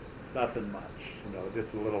 oh, it's nothing much,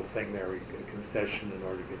 just a little thing there, a concession in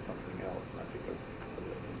order to get something else, and I think it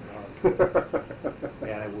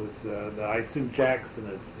and it was, I assume Jackson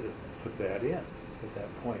had put that in at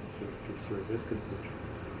that point to serve his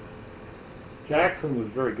constituency. Jackson was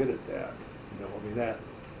very good at that, that,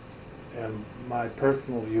 and my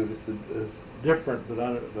personal view, this is different but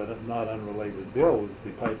not unrelated bill, was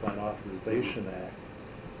the Pipeline Authorization Act,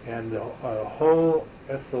 and the whole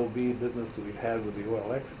SOB business that we've had with the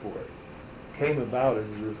oil export came about as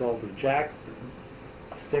a result of Jackson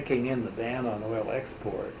sticking in the ban on oil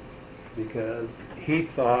export because he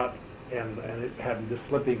thought, and it having just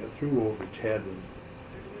slipping it through over Ted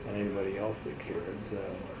and anybody else that cared,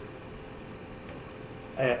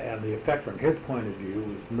 and the effect from his point of view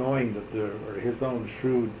was knowing that his own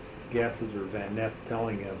shrewd guesses, or Van Ness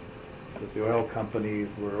telling him that the oil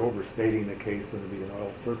companies were overstating the case and there'd be an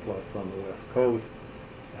oil surplus on the West Coast,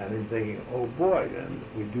 and him thinking, oh boy, and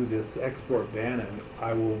we do this export ban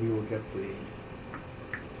and we will get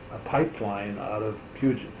a pipeline out of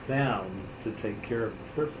Puget Sound to take care of the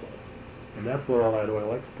surplus. And that's what all that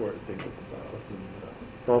oil export thing was about. And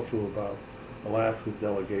it's also about Alaska's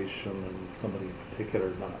delegation and somebody in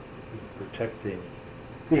particular not protecting,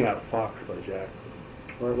 being out of Fox by Jackson.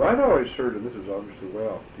 Well, I'd always heard, and this is obviously way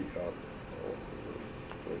off the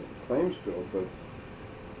claims bill,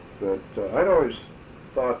 but I'd always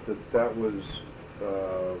thought that was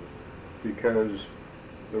because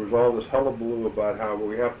there was all this hullabaloo about how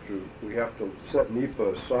we have to set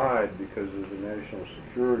NEPA aside because of the national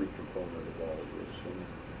security component of all of this,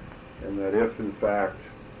 and that if in fact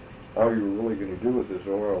all you were really going to do with this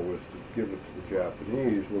oil was to give it to the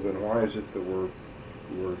Japanese, well then why is it that we're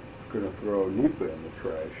going to throw NEPA in the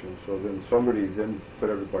trash? And so then somebody then put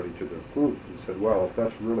everybody to their proof and said, well, if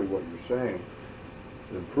that's really what you're saying,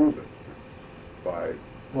 then prove it by...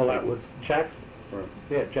 Well, that was Jackson. Right.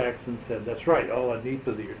 Yeah, Jackson said, that's right, all the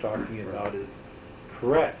NEPA that you're talking about is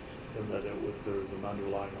correct, and that there was an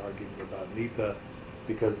underlying argument about NEPA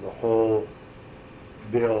because the whole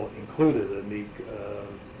bill included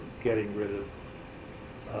getting rid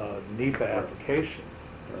of NEPA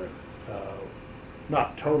applications. Right.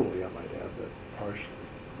 Not totally, I might add, but partially.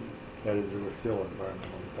 That is, there was still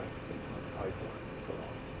environmental effects thing on the pipeline and so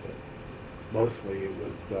on. But mostly it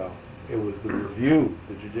was the review,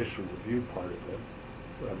 the judicial review part of it,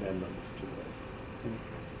 amendments to it.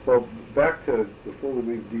 Well, back to, before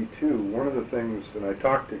we leave D2, one of the things, and I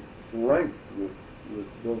talked at length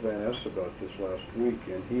with Bill Van Ness about this last week,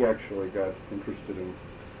 and he actually got interested in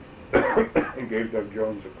and gave Doug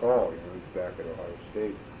Jones a call. He's back at Ohio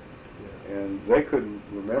State. Yeah. And they couldn't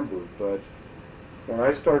remember, but when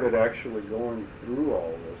I started actually going through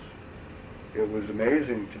all this, it was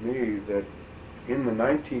amazing to me that in the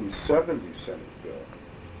 1970 Senate bill,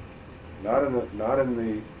 not in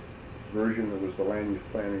the version that was the land use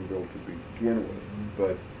planning bill to begin with,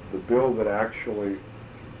 but the bill that actually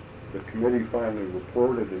the committee finally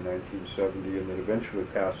reported in 1970 and that eventually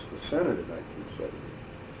passed the Senate in 1970.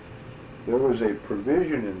 There was a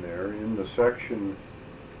provision in there in the section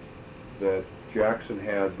that Jackson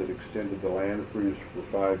had that extended the land freeze for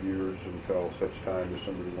 5 years until such time as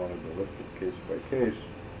somebody wanted to lift it case by case.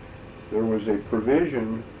 There was a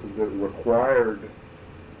provision that required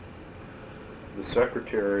the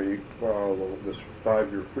secretary, while this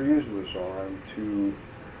 5-year freeze was on, to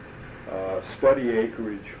study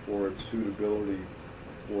acreage for its suitability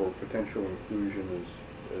for potential inclusion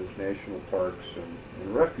as national parks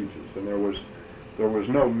and refuges. And there was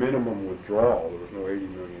no minimum withdrawal. There was no 80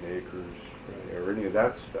 million acres or any of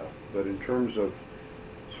that stuff. But in terms of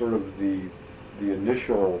sort of the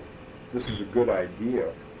initial, this is a good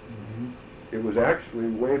idea, it was actually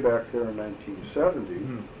way back there in 1970,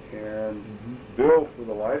 and Bill, for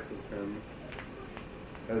the life of him,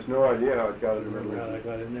 has no idea how it got in there. How that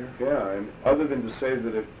got in there? Yeah, and other than to say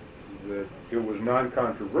that that it was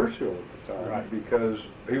non-controversial at the time, Right. because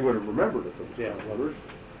he would have remembered if it was Yeah, it was.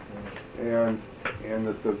 controversial. And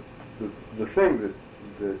that the thing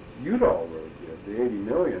that Udall wrote, the 80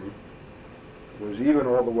 million, was even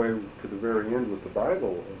all the way to the very end with the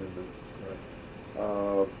Bible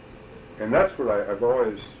amendment. And that's what I've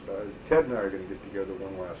always, Ted and I are going to get together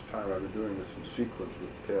one last time. I've been doing this in sequence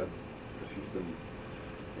with Ted, because he's been,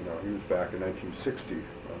 he was back in 1960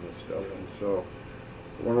 on this stuff. And so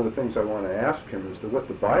one of the things I want to ask him is that what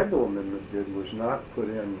the Bible amendment did was not put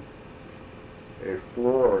in a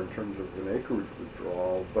floor in terms of an acreage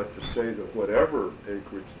withdrawal, but to say that whatever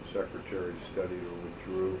acreage the Secretary studied or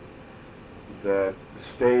withdrew, that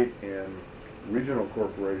state and regional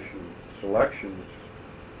corporation selections,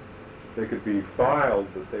 they could be filed,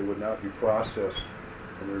 but they would not be processed,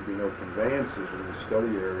 and there would be no conveyances in the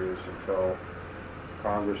study areas until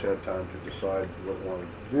Congress had time to decide what it wanted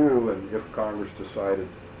to do. And if Congress decided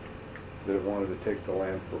that it wanted to take the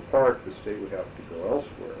land for a park, the state would have to go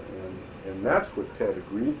elsewhere. And that's what Ted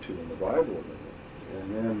agreed to in the Bible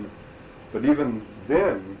amendment. But even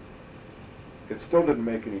then, it still didn't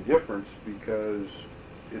make any difference, because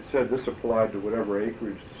it said this applied to whatever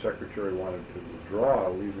acreage the Secretary wanted to withdraw,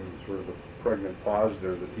 leaving sort of a pregnant pause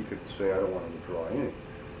there that he could say, I don't want to withdraw any.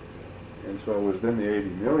 And so it was then the 80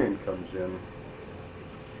 million comes in,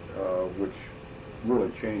 which really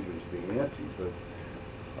changes the ante. But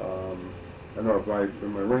I don't know,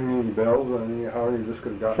 am I ringing any bells on any, how you just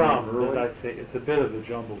could have gotten Some, it early? as I say, it's a bit of a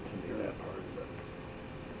jumble to me, that part of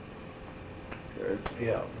it. Okay.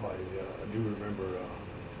 Yeah, I do remember.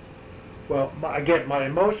 Well, my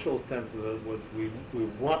emotional sense of it was we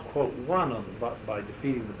want, quote, won on by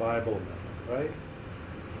defeating the Bible amendment, right?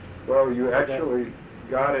 Well, you actually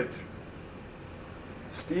got it.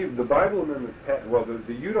 Steve, the Bible amendment,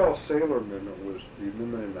 the Udall-Saylor amendment was the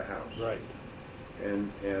amendment in the House. Right.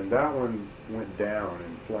 And that one went down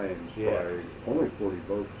in flames by only 40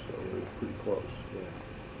 votes, so it was pretty close.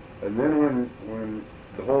 Yeah. And then when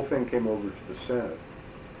the whole thing came over to the Senate,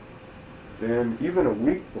 then even a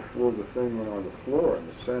week before the thing went on the floor in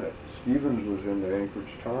the Senate, Stevens was in the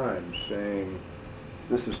Anchorage Times saying,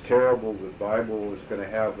 this is terrible, the Bible is going to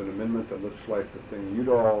have an amendment that looks like the thing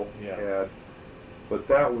Udall had, but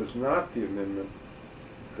that was not the amendment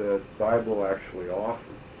that Bible actually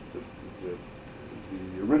offered.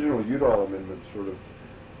 The original Udall amendment sort of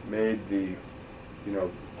made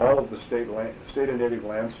all of the state and native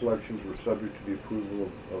land selections were subject to the approval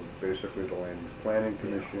of basically the Land Use Planning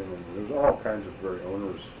Commission, and there was all kinds of very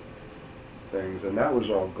onerous things, and that was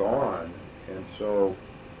all gone. And so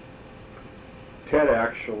Ted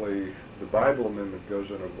actually, the Bible amendment goes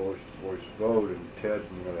in a voice vote, and Ted,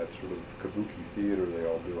 that sort of kabuki theater they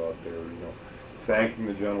all do out there, thanking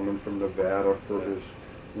the gentleman from Nevada for his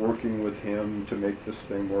working with him to make this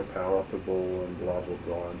thing more palatable and blah, blah,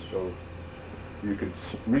 blah. And so you could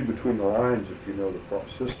read between the lines, if you know the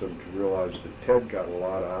system, to realize that Ted got a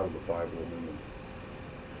lot out of the Bible amendment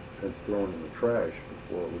and thrown in the trash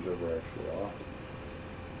before it was ever actually offered.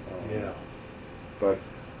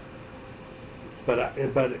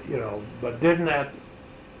 But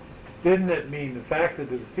didn't it mean the fact that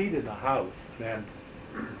the defeat in the House meant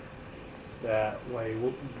that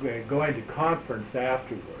when going to conference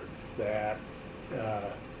afterwards, that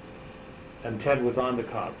and Ted was on the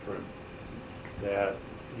conference, that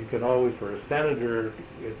you can always, for a senator,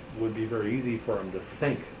 it would be very easy for him to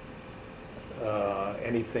sink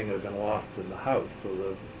anything that had been lost in the House.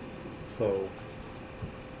 So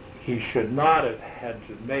he should not have had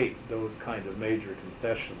to make those kind of major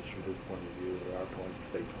concessions from his point of view, or our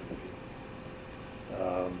state point of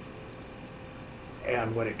view.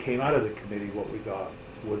 And when it came out of the committee, what we got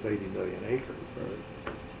was 80 million acres,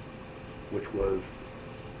 which was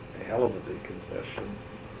a hell of a big concession,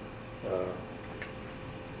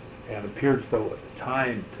 and appeared so at the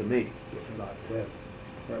time to me, if not Ted.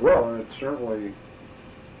 Right. Well, and it's certainly,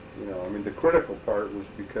 the critical part was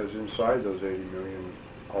because inside those 80 million,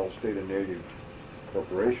 all state and native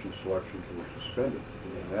corporation selections were suspended.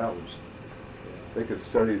 And that was, they could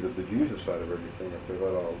study the bejesus out of everything if they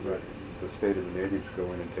let all the state and the natives go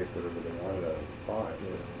in and take whatever they wanted out of the pie.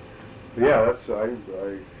 But that's,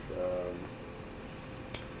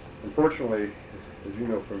 unfortunately, as you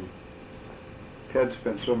know from Ted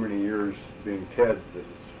spent so many years being Ted that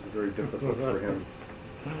it's very difficult for him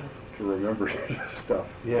to remember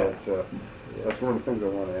stuff. Yeah. But, that's one of the things I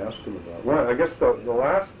want to ask him about. Well, I guess the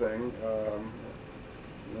last thing,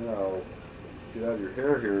 I'll get out of your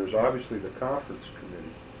hair here, is obviously the conference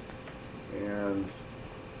committee. And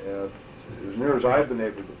as near as I've been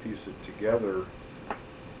able to piece it together,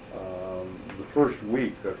 the first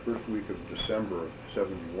week, that first week of December of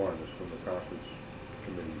 '71 is when the conference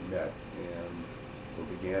committee met and or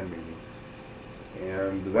began meeting.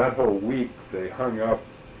 And that whole week, they hung up,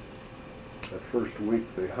 that first week,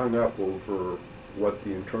 they hung up over what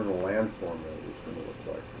the internal land formula was going to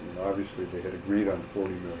look like. I mean, obviously, they had agreed on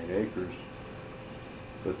 40 million acres,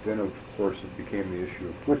 but then, of course, it became the issue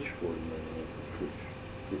of which 40 million acres,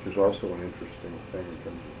 which is also an interesting thing in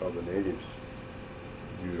terms of how the natives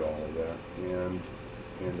viewed all of that. And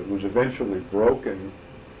it was eventually broken.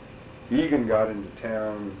 Egan got into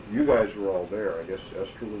town. You guys were all there. I guess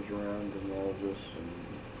Esther was around in all of this,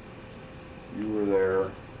 and you were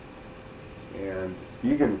there. And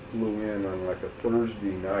Egan flew in on like a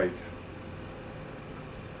Thursday night,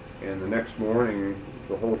 and the next morning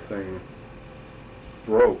the whole thing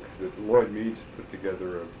broke. That Lloyd Meads put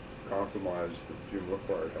together a compromise that Jim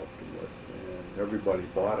Wickwire helped him with, and everybody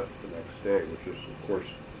bought it the next day, which is, of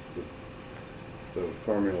course, the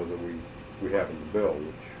formula that we have in the bill,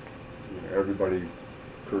 which, you know, everybody,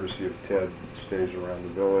 courtesy of Ted, stays around the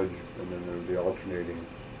village, and then there are the alternating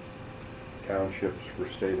townships for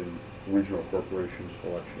state and regional corporation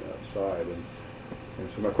selection outside.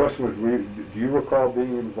 And so my question was, do you recall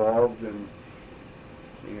being involved in,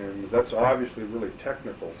 and that's obviously really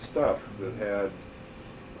technical stuff that had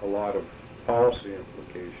a lot of policy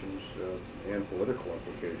implications and political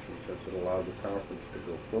implications, since it allowed the conference to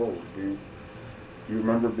go forward. Do you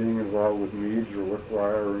remember being involved with Meads or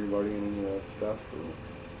Wickwire or anybody in any of that stuff? Or?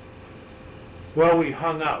 Well, we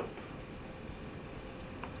hung out.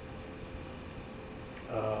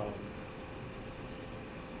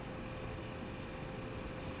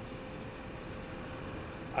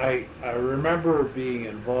 I remember being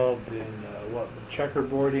involved in the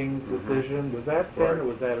checkerboarding decision. Was that then, or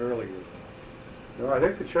was that earlier? No, I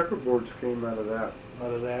think the checkerboards came out of that.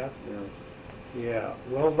 Out of that? Yeah. Yeah.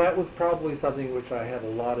 Well, that was probably something which I had a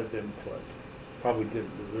lot of input. Probably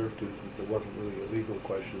didn't deserve to, since it wasn't really a legal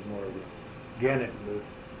question. More, again, it was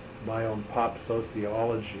my own pop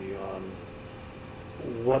sociology on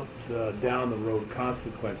what the down the road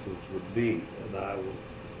consequences would be, and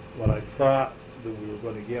what I thought that we were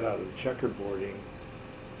going to get out of checkerboarding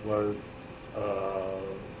was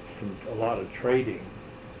a lot of trading,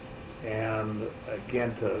 and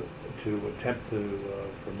again to attempt to,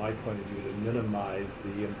 from my point of view, to minimize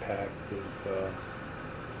the impact of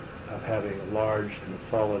having large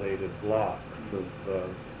consolidated blocks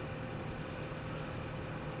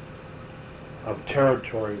of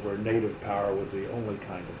territory where native power was the only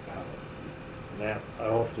kind of power. And that I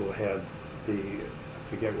also had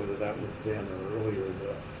I forget whether that was then or earlier,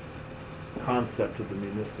 the concept of the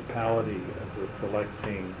municipality as a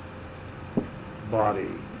selecting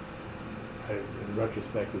body. In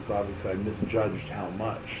retrospect, it's obvious I misjudged how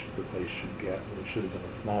much that they should get, and it should have been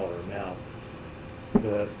a smaller amount.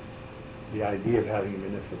 But the idea of having a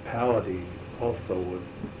municipality also was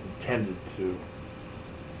intended to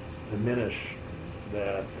diminish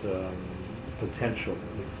that potential,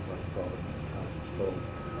 at least as I saw it at the time.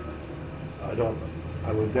 So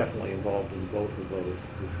I was definitely involved in both of those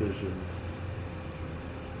decisions,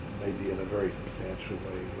 maybe in a very substantial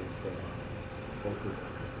way with both of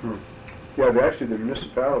them. Yeah, actually the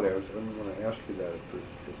municipality, I'm going to ask you that at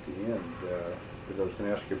the end, because I was going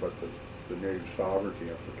to ask you about the native sovereignty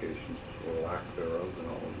implications or lack thereof in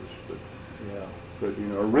all of this. But you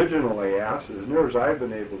know, originally, as near as I've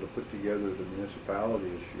been able to put together the municipality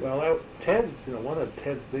issue. Well, one of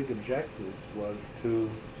Ted's big objectives was to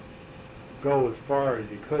go as far as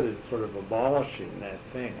he could as sort of abolishing that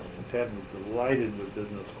thing. I mean, Ted was delighted with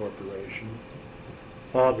business corporations,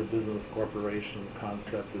 saw the business corporation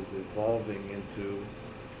concept as evolving into,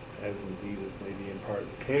 as indeed is maybe in part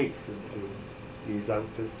the case, into these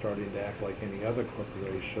outfits starting to act like any other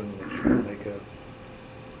corporation, which would make a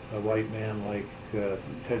white man like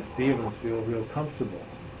Ted Stevens feel real comfortable.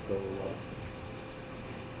 So,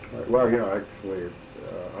 well, you know, actually,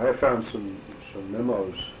 I have found some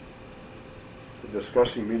memos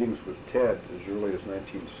discussing meetings with Ted as early as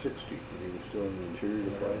 1960, when he was still in the Interior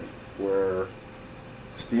Department, where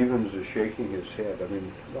Stevens is shaking his head. I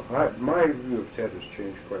mean, my view of Ted has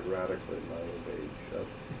changed quite radically in my old age.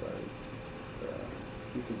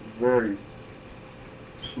 He's a very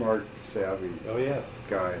smart, savvy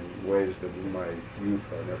guy in ways that in my youth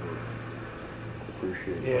I never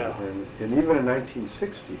appreciated. Yeah. And even in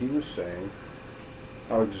 1960, he was saying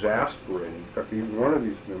how exasperating. In fact, even one of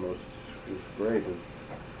these memos is great.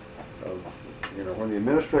 Of you know, when the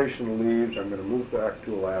administration leaves, I'm going to move back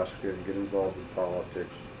to Alaska and get involved in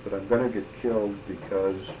politics, but I'm going to get killed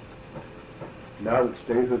because now that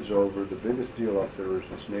statehood's over, the biggest deal up there is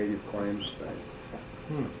this native claims thing.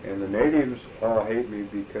 And the natives all hate me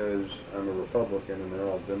because I'm a Republican and they're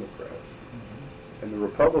all Democrats. And the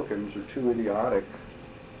Republicans are too idiotic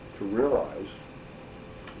to realize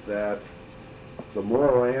that the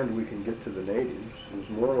more land we can get to the natives is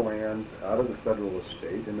more land out of the federal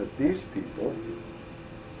estate, and that these people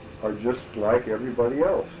are just like everybody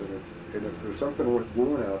else. And if there's something worth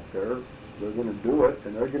doing out there, they're going to do it,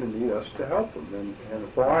 and they're going to need us to help them. And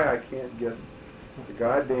why I can't get the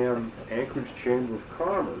goddamn Anchorage Chamber of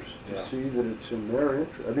Commerce to see that it's in their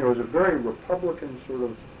interest. I mean, it was a very Republican sort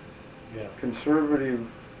of conservative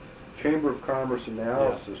Chamber of Commerce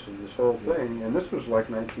analysis of this whole thing, and this was like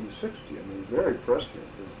 1960. I mean, very prescient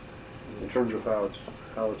in terms of how it's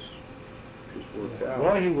just worked out.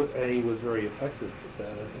 Well, he was very effective with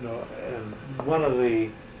that, you know. And one of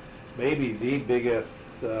maybe the biggest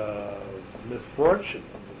misfortune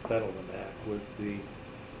of the Settlement Act was the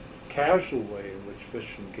casual way in which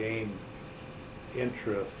Fish and Game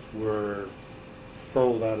interests were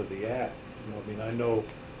sold out of the act. You know, I mean, I know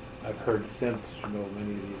I've heard since, you know,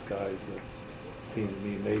 many of these guys that seem to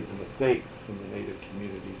me made the mistakes from the native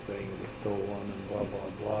community saying it was stolen and blah, blah,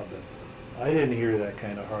 blah, but I didn't hear that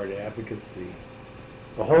kind of hard advocacy.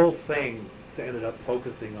 The whole thing ended up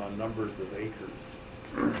focusing on numbers of acres,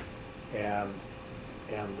 and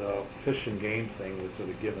the Fish and Game thing was sort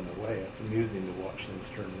of given away. It's amusing to watch things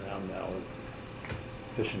turn around now as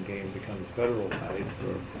Fish and Game becomes federalized,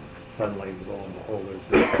 or suddenly, lo and behold,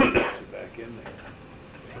 there's back in there.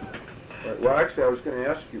 Right. Well, actually, I was going to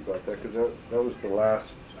ask you about that, because that was the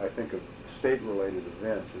last, I think, of state-related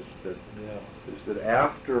event, is that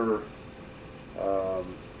after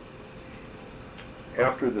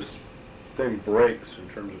this thing breaks in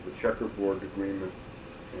terms of the checkerboard agreement,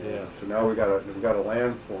 so now we've got a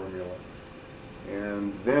land formula,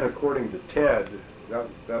 and then according to Ted,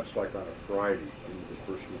 that's like on a Friday, the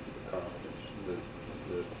first week of the conference,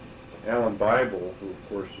 the Alan Bible, who of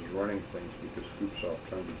course is running things because Scoop's off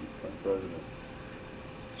trying to become president,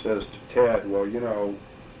 says to Ted, well, you know...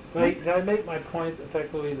 Can I make my point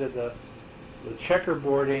effectively that the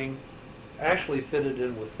checkerboarding actually fitted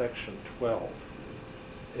in with Section 12,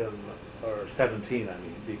 or 17, I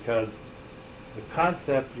mean, because the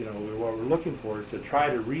concept, you know, what we're looking for is to try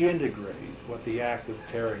to reintegrate what the Act is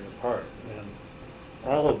tearing apart. And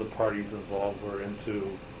all of the parties involved were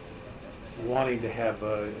into wanting to have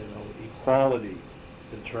equality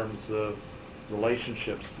in terms of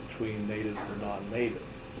relationships between natives and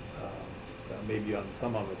non-natives. Maybe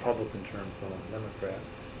some on Republican terms, some on Democrat.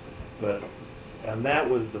 And that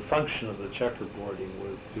was the function of the checkerboarding,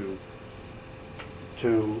 was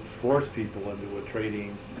to force people into a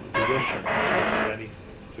trading position,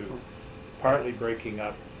 to partly breaking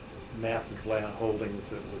up massive land holdings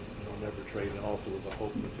that would never trade, and also with the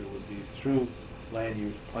hope that there would be, through land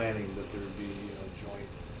use planning, that there would be joint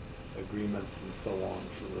agreements and so on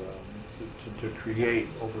to create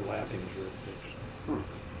overlapping jurisdiction.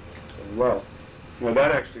 Well,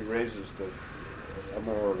 that actually raises a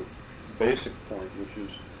more basic point, which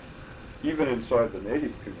is even inside the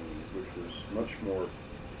native community, which was much more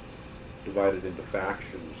divided into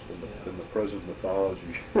factions than the present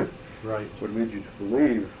mythology right. would lead you to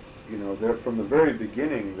believe. You know, there from the very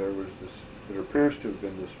beginning there appears to have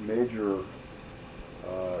been this major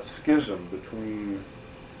schism between,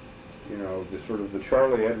 you know, the sort of the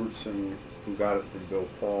Charlie Edwardson, who got it from Bill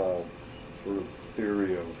Paul, sort of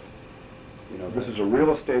theory of, you know, this is a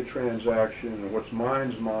real estate transaction, and what's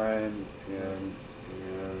mine's mine, and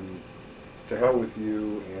to hell with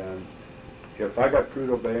you, and if I got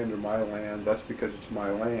Prudhoe Bay under my land, that's because it's my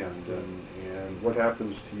land, and what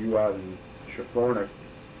happens to you out in Chafornik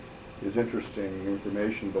is interesting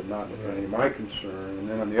information, but not any of my concern. And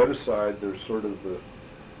then on the other side, there's sort of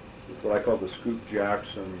what I call the Scoop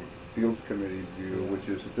Jackson Field Committee view, which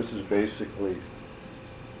is that this is basically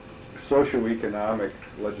socioeconomic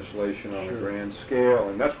legislation on a grand scale,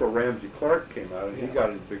 and that's where Ramsey Clark came out, and he got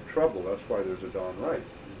in big trouble. That's why there's a Don Wright.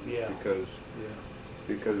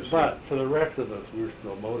 Because but for the rest of us, we were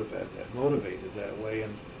still motivated that way,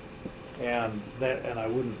 and I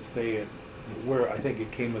wouldn't say it. Where I think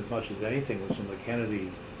it came as much as anything was from the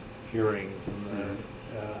Kennedy hearings, and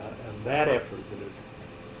that effort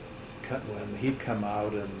that when he'd come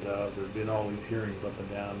out, and there'd been all these hearings up and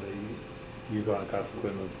down the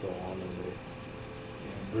Yukon-Kuskokwim and so on, and the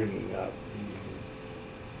bringing up,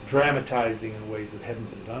 dramatizing in ways that hadn't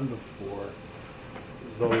been done before,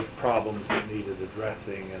 those problems that needed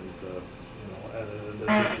addressing, and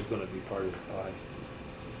this was going to be part of the pie.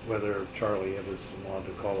 Whether Charlie Everson wanted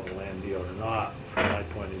to call it a land deal or not, from my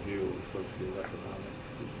point of view, it was socioeconomic.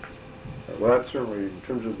 Well, that's certainly, in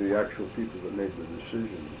terms of the actual people that made the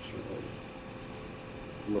decision, certainly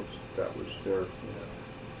looks that was their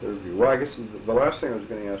view. Well, I guess the last thing I was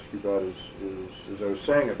going to ask you about is as I was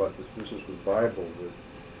saying about this business with Bible,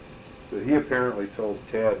 that he apparently told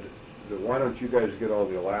Ted that why don't you guys get all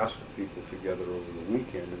the Alaska people together over the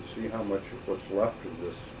weekend and see how much of what's left of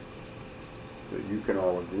this that you can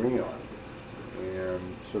all agree on, and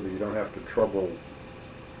so that you don't have to trouble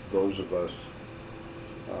those of us,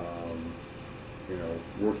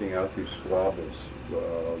 working out these squabbles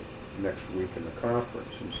next week in the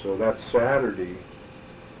conference. And so that Saturday,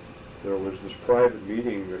 there was this private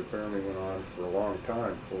meeting that apparently went on for a long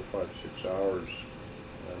time, 4, 5, 6 hours,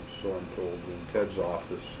 and so I'm told, in Ted's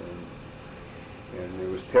office, and it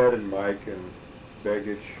was Ted and Mike and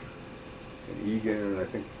Begich and Egan, and I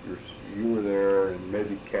think you were there, and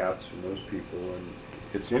maybe Katz and those people. And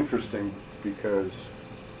it's interesting because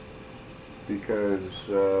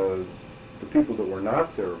the people that were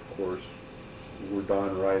not there, of course, were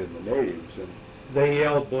Don Wright and the natives. And They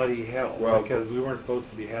yelled bloody hell Well, because we weren't supposed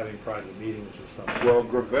to be having private meetings or something. well,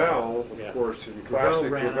 Gravel, of Yeah. course, in Gravel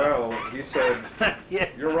classic ran Gravel, he said, Yeah.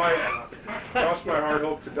 "You're right. Cross my heart,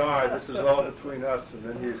 hope to die. This is all between us." And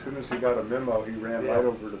then as soon as he got a memo, he ran Yeah. right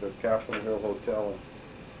over to the Capitol Hill Hotel and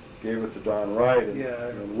gave it to Don Wright. And, Yeah, I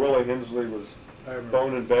and Willie Hensley was I remember.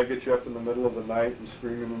 phoning Begich up in the middle of the night and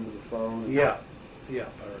screaming into the phone. Yeah, I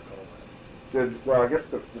recall that. Well, I guess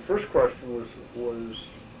the first question was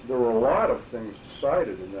there were a lot of things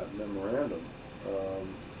decided in that memorandum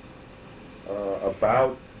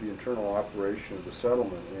about the internal operation of the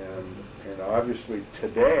settlement, and obviously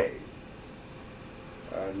today,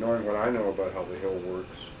 knowing what I know about how the Hill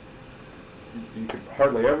works, you could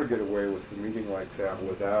hardly ever get away with a meeting like that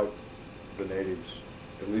without the natives,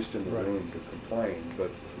 at least in the Right. room, to complain.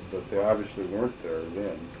 But they obviously weren't there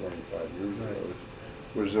then, 25 years Right. ago.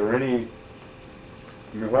 Was there any?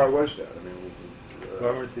 I mean, why was that? I mean, was it?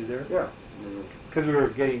 Why weren't they there? Yeah. I mean, Because we were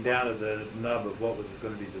getting down to the nub of what was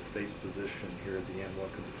going to be the state's position here at the end.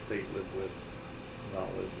 What could the state live with, not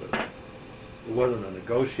live with? It wasn't a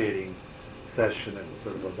negotiating session. It was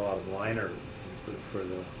sort of a bottom liner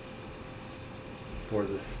for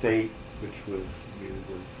the state, which was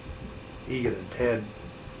Egan and Ted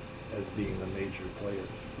as being the major players.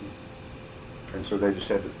 and so they just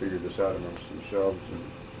had to figure this out amongst themselves. And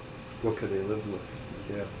What could they live with?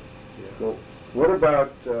 Yeah. well, what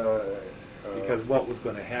about? Because what was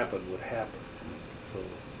going to happen would happen. So.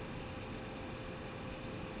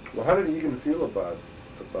 Well, how did Egan feel about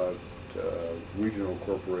regional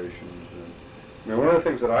corporations? And I mean, one of the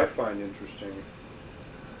things that I find interesting,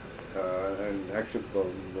 and actually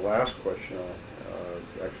the last question,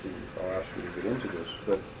 I'll ask you to get into this,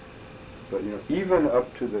 but even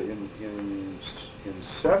up to in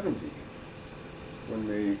 '70, when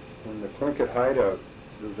the Tlingit hideout,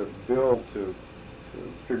 there was a bill to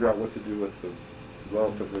figure out what to do with the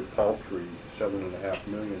relatively paltry $7.5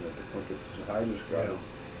 million that the Tlingits and Haidas got. Yeah.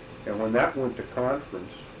 And when that went to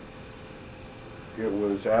conference, it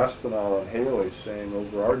was Aspinall and Haley saying,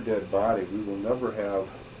 over our dead body, we will never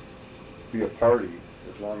be a party,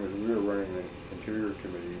 as long as we are running the Interior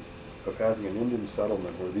Committee, of having an Indian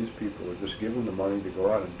settlement where these people are just given the money to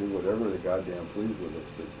go out and do whatever they goddamn please with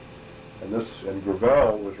it. And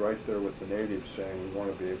Gravel was right there with the natives saying, we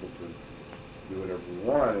want to be able to do whatever we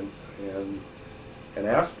want, and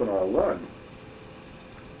Aspinall won.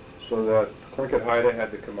 So that Tlingit Haida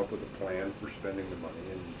had to come up with a plan for spending the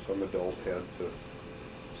money, and some adult had to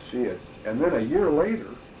see it. And then a year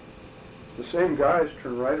later, the same guys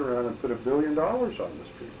turned right around and put $1 billion on the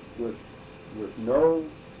street with no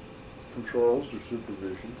controls or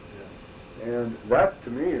supervision. Yeah. And that,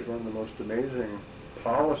 to me, is one of the most amazing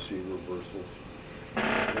policy reversals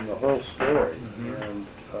in the whole story. Mm-hmm.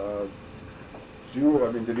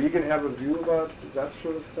 And did Egan have a view about that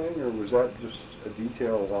sort of thing, or was that just a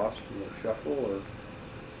detail lost in the shuffle? Or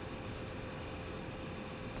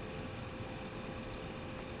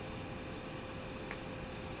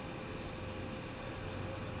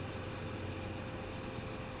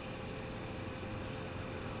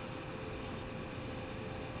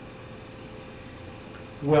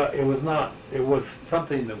Well, it was not. It was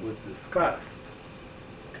something that was discussed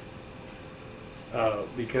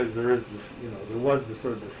because there is this, there was this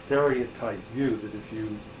sort of the stereotype view that if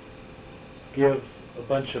you give a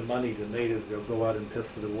bunch of money to natives, they'll go out and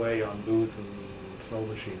piss it away on booze and snow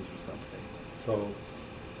machines or something.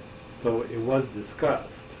 So it was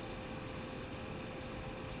discussed,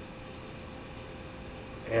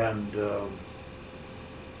 and.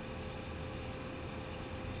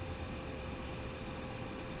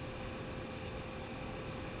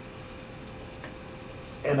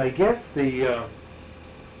 And I guess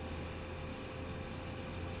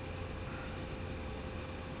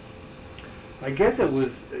I guess it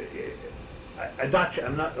was. I'm not.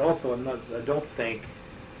 I'm not. Also, I'm not. I don't think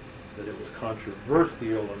that it was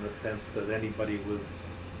controversial in the sense that anybody was.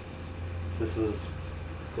 This is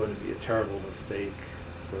going to be a terrible mistake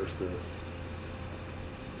versus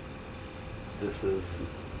this is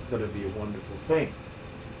going to be a wonderful thing.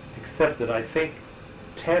 Except that I think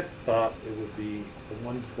Ted thought it would be a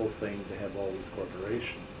wonderful thing to have all these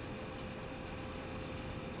corporations.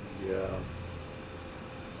 Yeah.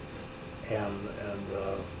 And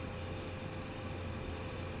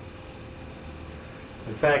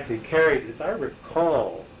in fact, it carried, as I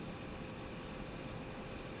recall,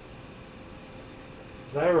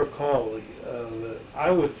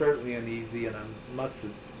 I was certainly uneasy, and I must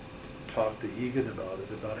have talked to Egan about it,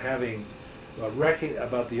 about having,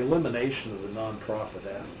 about the elimination of the nonprofit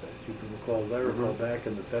aspect. You can recall, as I recall, back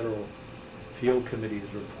in the Federal Field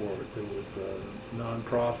Committee's report, there was a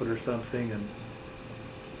nonprofit or something,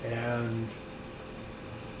 and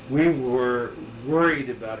we were worried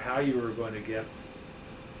about how you were going to get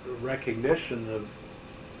recognition of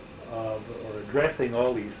or addressing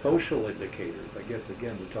all these social indicators. I guess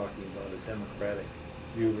again we're talking about a democratic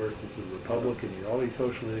view versus a Republican view. All these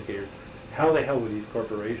social indicators. How the hell were these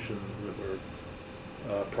corporations that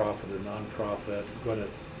were profit or non-profit going to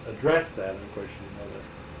address that? And of course,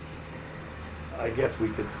 that I guess we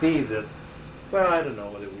could see that. Well, I don't know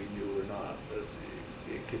whether we knew or not, but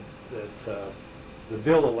the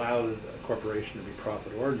bill allowed a corporation to be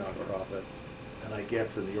profit or non-profit, and I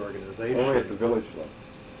guess in the organization. Only at the village level.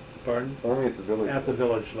 Pardon? Only at the village level. At the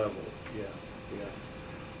village level, yeah.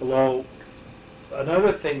 Although,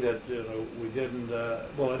 another thing that we didn't,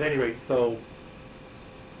 well, at any rate, so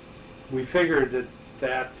we figured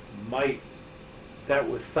that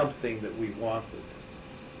was something that we wanted,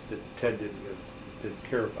 that Ted didn't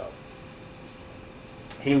care about.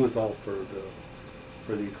 He was all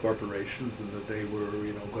for these corporations, and that they were,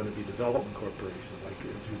 going to be development corporations, like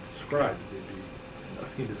as you described. They'd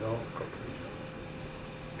be development corporations.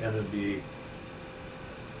 And it'd be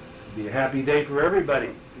a happy day for everybody.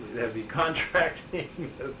 They'd be contracting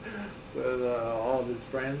with all of his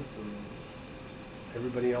friends and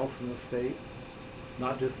everybody else in the state,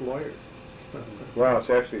 not just lawyers. Well, it's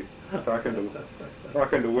actually talking to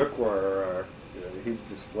Wickwar. He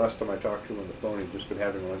just last time I talked to him on the phone, he'd just been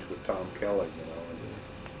having lunch with Tom Kelly,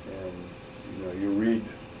 and you read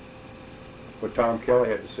what Tom Kelly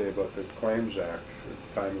had to say about the Claims Act at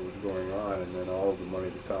the time it was going on, and then all of the money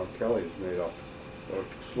that Tom Kelly has made off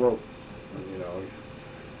Slope, and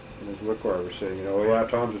as Wickwar was saying, yeah,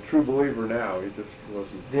 Tom's a true believer now. He just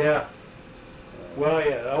wasn't. Yeah. Well,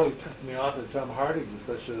 yeah, it always pissed me off that Tom Harding was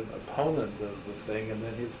such an opponent of the thing, and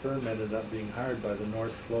then his firm ended up being hired by the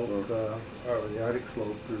North Slope, or the Arctic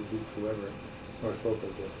Slope group, whoever. North Slope, I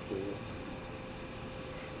guess.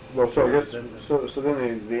 Well, so I guess, so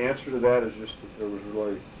then the answer to that is just that it was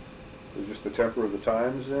just the temper of the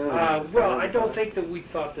times then? Well, I don't think that we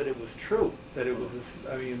thought that it was true, that it was,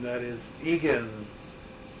 that is, Egan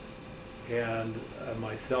and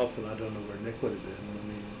myself, and I don't know where Nick would have been,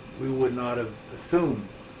 we would not have assumed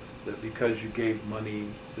that because you gave money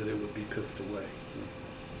that it would be pissed away.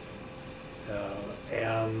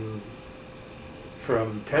 And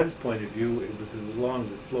from Ted's point of view, it was as long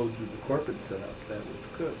as it flowed through the corporate setup, that was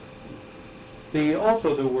good.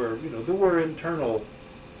 Also there were internal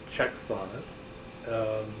checks on it.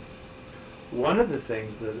 One of the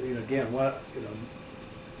things that,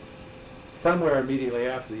 somewhere immediately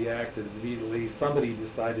after the act, immediately somebody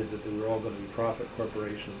decided that they were all going to be profit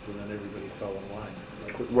corporations, and then everybody fell in line.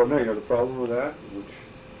 Well, no, the problem with that, which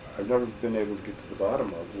I've never been able to get to the bottom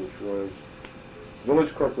of, which was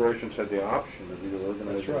village corporations had the option of either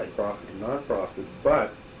organizing as profit or non-profit,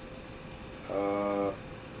 but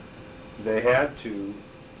they had to,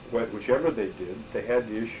 whichever they did, they had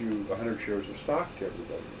to issue 100 shares of stock to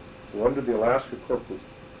everybody. Well, under the Alaska Corporate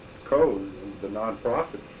Code, the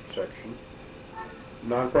non-profit section,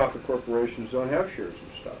 non-profit corporations don't have shares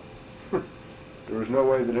of stock. There was no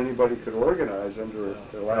way that anybody could organize under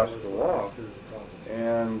Alaska law,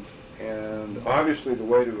 and obviously the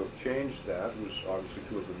way to have changed that was obviously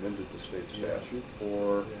to have amended the state statute,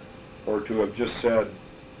 or to have just said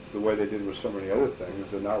the way they did with so many other things,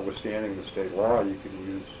 that notwithstanding the state law, you can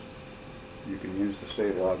use the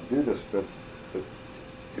state law to do this, but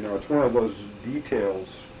it's one of those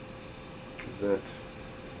details that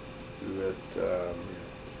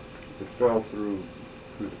fell through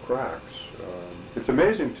the cracks. It's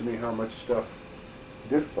amazing to me how much stuff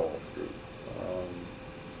did fall through.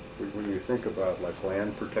 When you think about like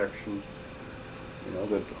land protection,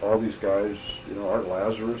 that all these guys, Art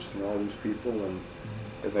Lazarus and all these people, and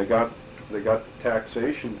they got they got the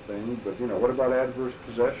taxation thing, but, you know, what about adverse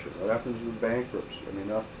possession? What happens with bankruptcy? I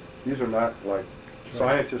mean, these are not like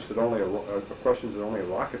scientists that only, questions that only a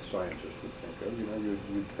rocket scientist would think of. You know,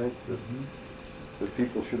 you'd think that, that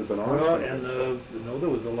people should have been on Well, some of and this. you know, there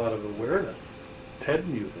was a lot of awareness. Ted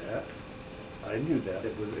knew that. I knew that.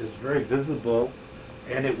 It was very visible,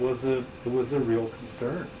 and it was a real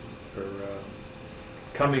concern for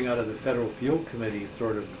coming out of the Federal Fuel Committee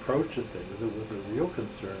sort of approach to things. It was a real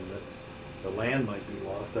concern that the land might be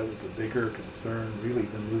lost. That was a bigger concern, really,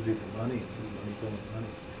 than losing the money. Money's only money.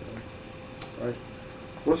 So. Right.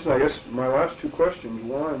 Listen, I guess my last two questions.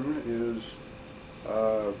 One is,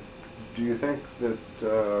 do you think that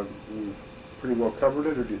we've pretty well covered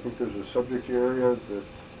it, or do you think there's a subject area that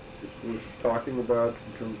it's worth talking about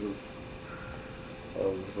in terms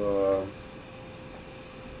of the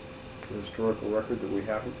historical record that we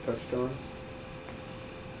haven't touched on?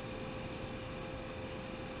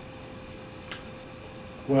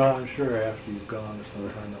 Well, I'm sure after you've gone or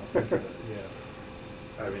sometime I'll think of it, yes.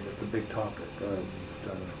 I mean, it's a big topic. You've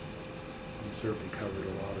certainly covered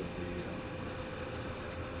a lot of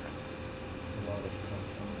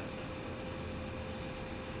points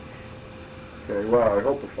on Okay, well, I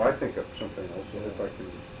hope if I think of something else, I hope I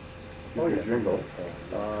can give you a jingle.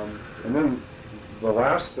 And then the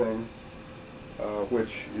last thing,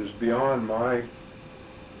 which is beyond my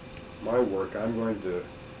work, I'm going to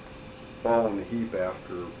fall in the heap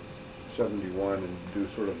after 71 and do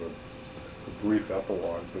sort of a brief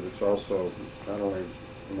epilogue, but it's also, not only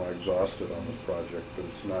am I exhausted on this project, but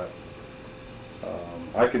it's not,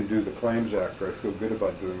 I can do the Claims Act, or I feel good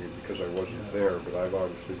about doing it because I wasn't there, but I've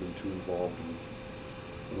obviously been too involved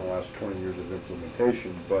in the last 20 years of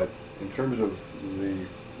implementation. But in terms of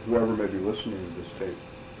whoever may be listening to this tape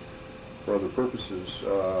for other purposes,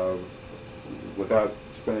 without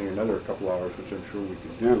spending another couple hours, which I'm sure we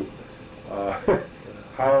could do,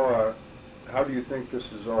 how do you think this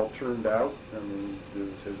has all turned out? I mean,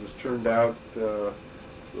 has this turned out the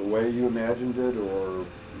way you imagined it, or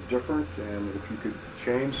different? And if you could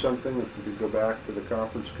change something, if you could go back to the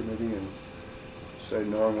conference committee and say,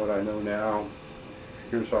 knowing what I know now,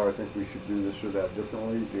 here's how I think we should do this or that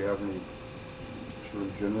differently, do you have any sort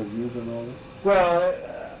of general views on all that? Well,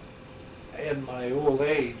 in my old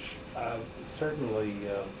age, certainly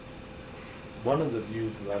one of the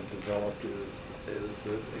views that I've developed is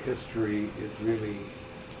that history is really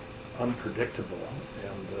unpredictable,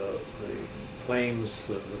 and the claims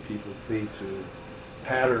that the people see to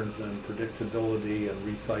patterns and predictability and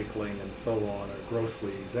recycling and so on are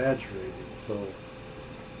grossly exaggerated. So,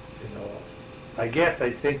 you know, I guess I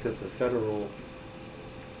think that the Federal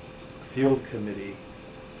Field Committee,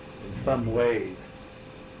 in some ways,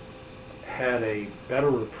 had a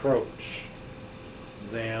better approach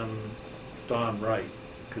than Don Wright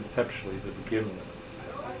conceptually to begin with.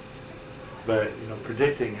 But, you know,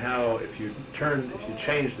 predicting how, if you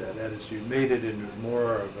change that is, you made it into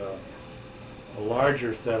more of a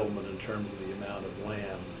larger settlement in terms of the amount of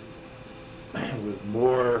land, with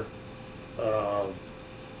more,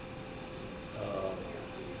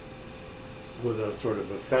 with a sort of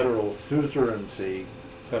a federal suzerainty,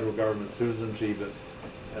 federal government suzerainty,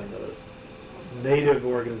 and the native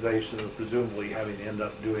organizations presumably having to end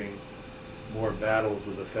up doing more battles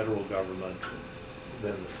with the federal government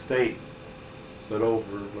than the state, but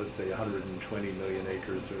over, let's say, 120 million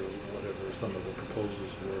acres or whatever some of the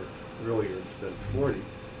proposals were earlier instead of 40.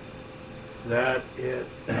 That it,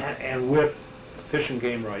 and with Fish and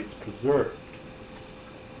Game rights preserved,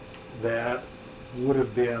 that would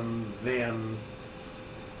have been then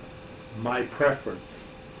my preference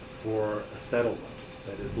for a settlement.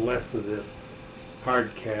 That is less of this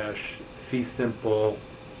hard cash, fee simple,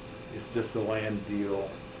 it's just a land deal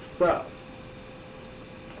stuff.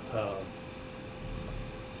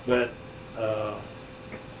 But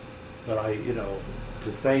I, you know,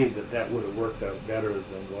 to say that would have worked out better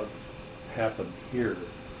than what's happened here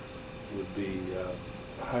would be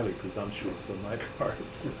highly presumptuous on my part.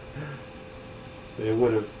 They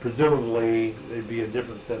would have, presumably, there'd be a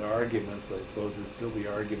different set of arguments. I suppose there'd still be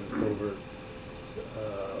arguments over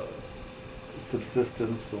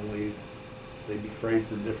subsistence, only they'd be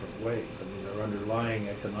phrased in different ways. I mean, there are underlying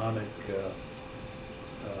economic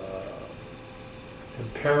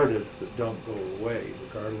imperatives that don't go away,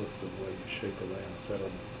 regardless of the way you shape a land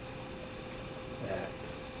settlement act.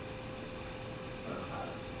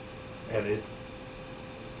 And it,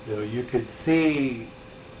 you know, you could see,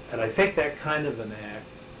 and I think that kind of an act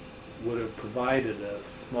would have provided a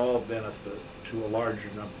small benefit to a larger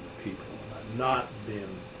number of people. And I've not been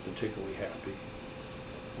particularly happy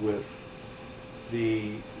with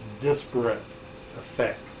the disparate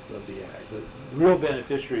effects of the act. The real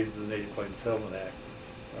beneficiaries of the Native Claims Settlement Act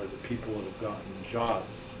are the people that have gotten jobs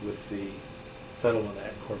with the Settlement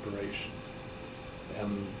Act corporations.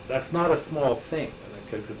 And that's not a small thing,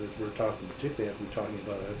 because as we're talking, particularly if we're talking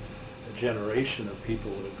about a generation of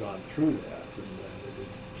people that have gone through that, and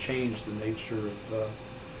it's changed the nature of,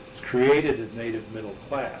 it's created a native middle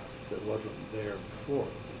class that wasn't there before.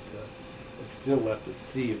 But, it's still left a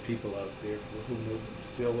sea of people out there for whom it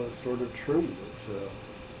still is sort of true that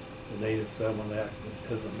the Native Settlement Act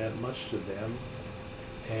hasn't meant much to them,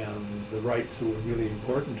 and the rights that were really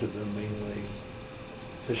important to them, mainly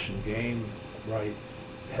fish and game rights,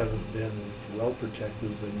 haven't been as well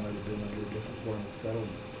protected as they might have been under a different form of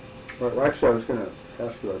settlement. Well, actually, I was going to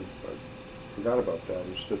ask you, I forgot about that,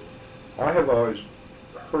 is that I have always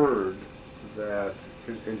heard that,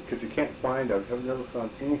 because you can't find, I've never found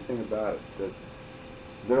anything about it, that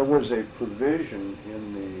there was a provision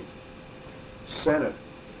in the Senate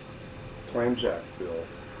Claims Act bill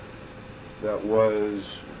that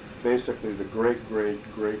was basically the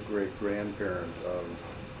great-great-great-great-grandparent of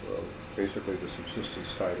basically the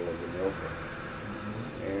subsistence title of the Milka.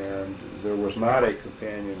 And there was not a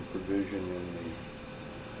companion provision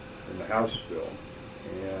in the House bill,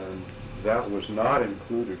 and that was not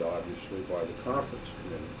included, obviously, by the conference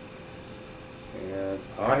committee. And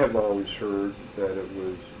I have always heard that it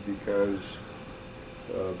was because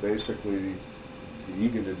basically the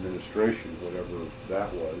Egan administration, whatever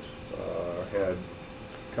that was, had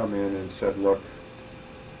come in and said, look,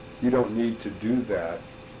 you don't need to do that.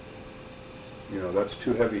 You know, that's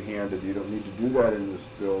too heavy-handed. You don't need to do that in this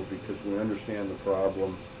bill because we understand the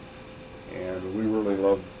problem, and we really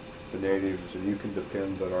love the natives, and you can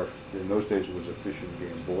depend that in those days it was a fish and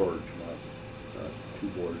game board, not two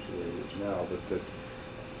boards the way it is now, but that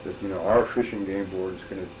you know, our fish and game board is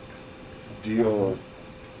going to deal,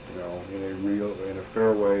 you know, in a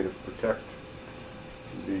fair way to protect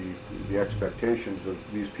the expectations of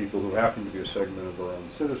these people who happen to be a segment of our own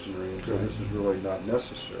citizenry, and so this is really not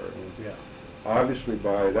necessary. And Yeah. obviously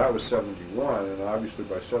that was 71, and obviously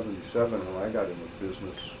by 77, when I got into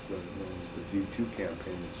business, when the D2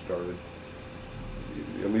 campaign had started,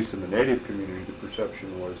 at least in the Native community, the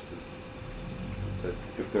perception was that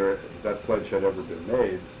if that pledge had ever been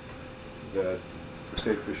made, that the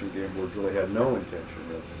State Fish and Game Board really had no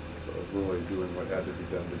intention of really doing what had to be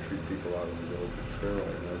done to treat people out in the villages fairly.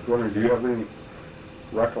 And I was wondering, do you have any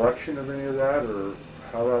recollection of any of that, or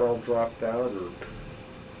how that all dropped out, or?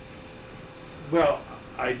 Well,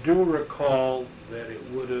 I do recall that it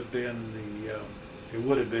would have been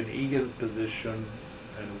Egan's position,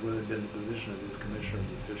 and it would have been the position of his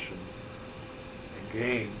commissioners of fish and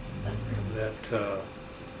game,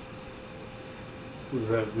 was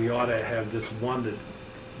that we ought to have this one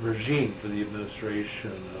regime for the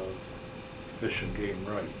administration of fish and game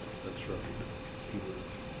rights. That's right. He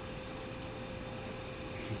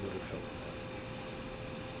would have felt that.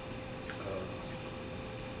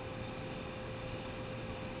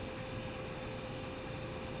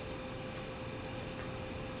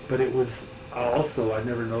 But it was also, I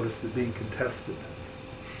never noticed it being contested.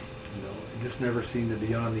 You know, it just never seemed to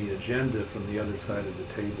be on the agenda from the other side of the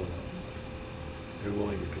table. They're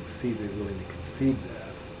willing to concede that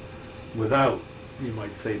without, you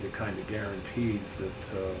might say, the kind of guarantees that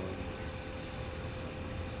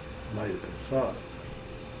might have been sought.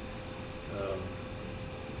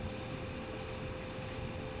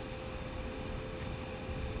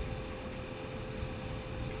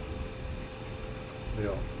 You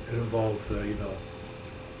know, it involves, you know,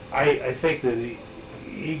 I think that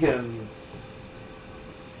Egan,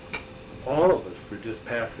 all of us were just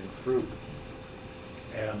passing through,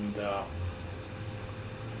 and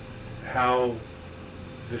how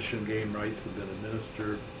fish and game rights have been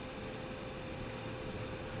administered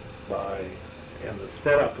by, and the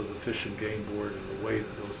setup of the Fish and Game Board and the way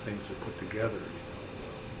that those things are put together,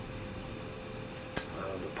 you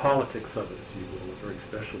know, the politics of it, if you will, the very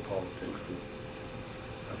special politics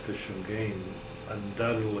of fish and game,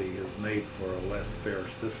 undoubtedly has made for a less fair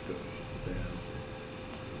system than,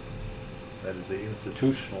 that is, the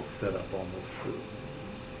institutional setup almost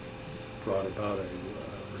brought about a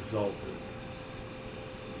result that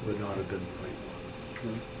would not have been the right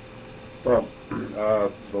one. Well,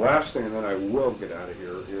 the last thing, and then I will get out of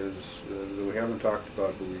here, is that we haven't talked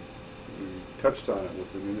about, but we touched on it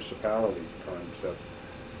with the municipality concept,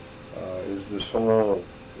 is this whole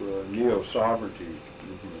neo-sovereignty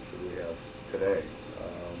movement that we have today.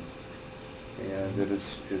 And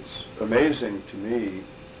it's amazing to me,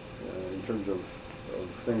 in terms of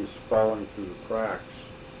things falling through the cracks,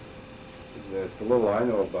 that the little I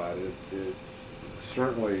know about it, it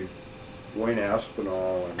certainly Wayne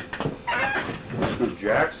Aspinall and Scoop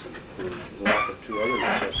Jackson, for lack of two other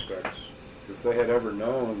suspects, if they had ever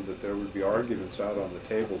known that there would be arguments out on the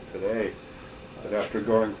table today, that after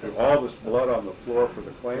going through all this blood on the floor for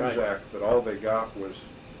the Claims Right. Act, that all they got was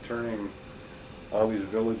turning all these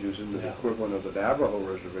villages into the Yeah. equivalent of the Navajo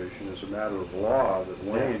reservation as a matter of law, that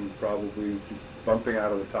Wayne probably would be bumping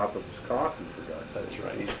out of the top of his coffin, for God's That's sake.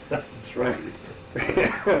 right. That's right.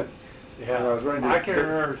 Yeah, I was wondering- I can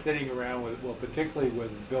remember sitting around with, well, particularly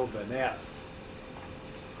with Bill Vaness,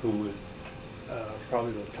 who was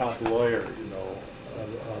probably the top lawyer, you know,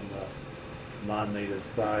 on the non-native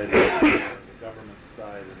side, or the government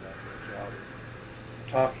side in that job,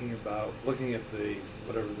 talking about, looking at the,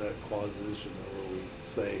 whatever that clause is, you know, where we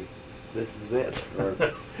say, this is it.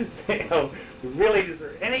 Right. You know, really, is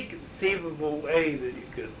there any conceivable way that you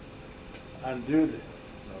could undo this,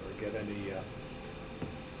 you know, or get any,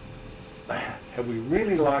 have we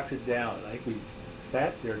really locked it down? I think we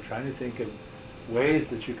sat there trying to think of ways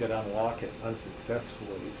that you could unlock it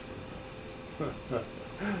unsuccessfully for,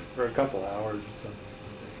 for a couple hours or something.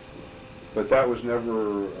 But that was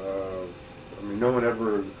never, I mean, no one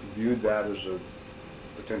ever viewed that as a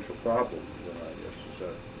potential problem, then, I guess, is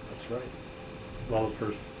that? That's right. Well, the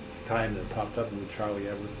first time that popped up in the Charlie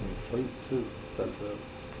Everson suit, that's a,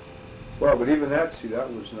 Well, but even that, see, that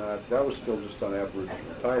was not, that was still just on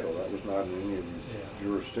Aboriginal title. That was not in any of these Yeah.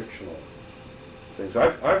 jurisdictional things.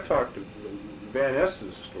 I've talked to Van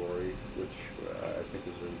Ness's story, which I think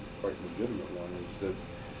is a quite legitimate one, is that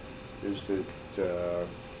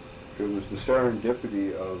it was the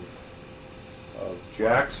serendipity of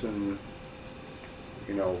Jackson,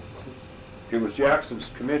 you know, it was Jackson's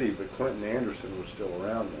committee, but Clinton Anderson was still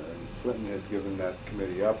around there, and Clinton had given that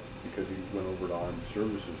committee up because he went over to Armed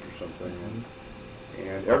Services or something,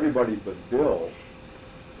 and everybody but Bill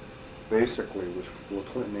basically were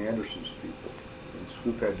Clinton Anderson's people, and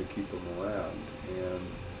Scoop had to keep him around. And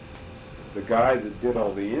the guy that did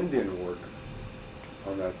all the Indian work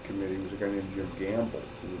on that committee was a guy named Jim Gamble,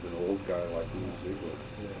 who was an old guy like Lee Ziegler.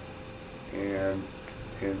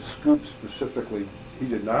 And Scoop specifically, he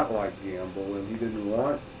did not like Gamble, and he didn't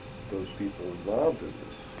want those people involved in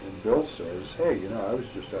this. And Bill says, hey, you know, I was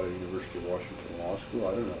just out of University of Washington Law School.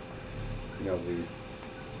 I don't know, you know, the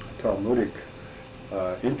Talmudic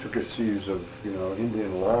intricacies of, you know,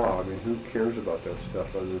 Indian law. I mean, who cares about that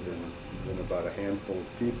stuff other than about a handful of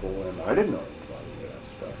people? And I didn't know anything about any of that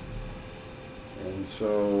stuff. And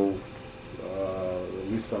so, at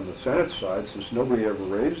least on the Senate side, since nobody ever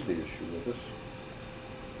raised the issue with us,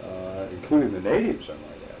 including the natives, I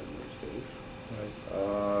might add, in those days, right.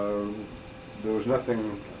 there was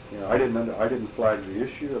nothing, you know, I didn't flag the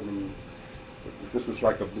issue. I mean, if this was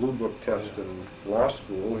like a blue book test in law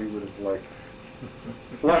school, he would have like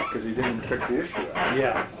flunked because he didn't pick the issue out.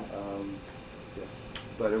 Yeah.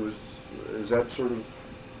 But is that sort of?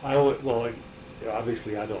 Well,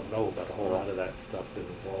 obviously I don't know about a whole lot of that stuff that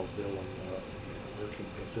involved Bill and working.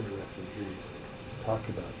 It's interesting to hear you talk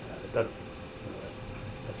about that.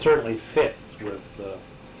 It certainly fits with,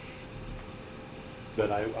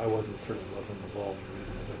 but I certainly wasn't involved in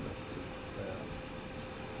reading the witness to that.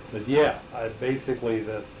 But yeah, basically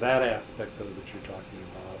that aspect of it that you're talking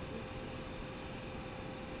about,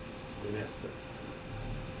 we missed it.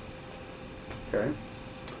 Okay.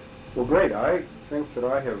 Well, great. I think that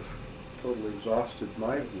I have totally exhausted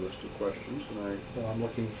my list of questions, and So I'm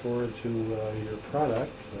looking forward to your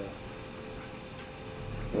product.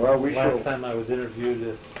 well, we Last shall. time I was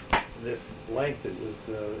interviewed at this length, it was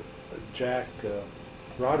Jack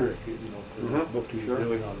Roderick, you know, for this Mhm, book he's sure.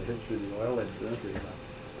 doing on the history of the oil industry. And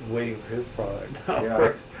I'm waiting for his product now Yeah.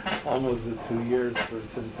 for almost 2 years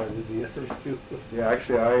since I did the interview. Yeah,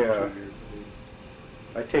 actually, 2 years at least.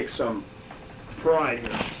 I take some pride in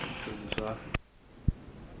it. Because,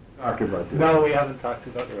 talked about this. No, we haven't talked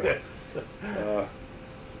about Right. this.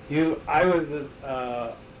 I was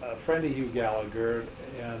a friend of Hugh Gallagher,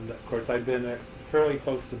 and of course I've been fairly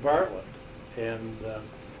close to Bartlett, and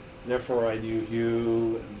therefore I knew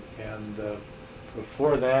Hugh, and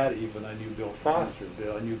before that even I knew Bill Foster.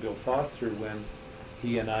 I knew Bill Foster when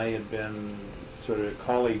he and I had been sort of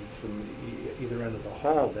colleagues from either end of the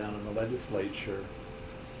hall down in the legislature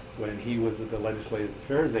when he was at the Legislative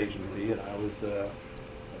Affairs Agency and I was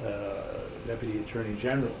Deputy Attorney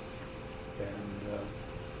General. And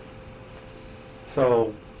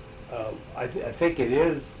so I think it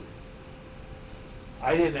is,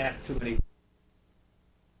 I didn't ask too many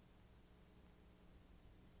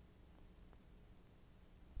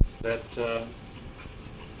that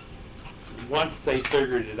once they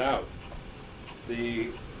figured it out, the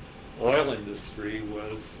oil industry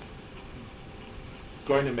was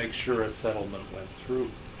going to make sure a settlement went through.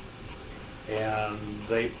 And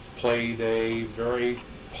they played a very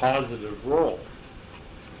positive role.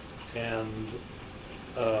 And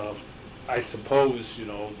I suppose,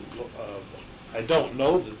 I don't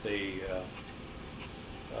know that they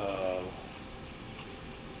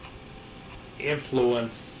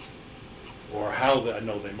influenced, or how I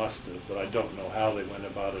know they must have, but I don't know how they went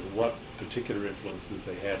about it, what particular influences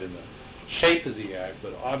they had in the shape of the act,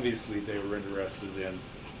 but obviously they were interested in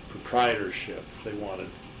proprietorships. They wanted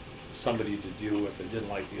somebody to deal with. They didn't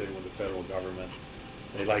like dealing with the federal government.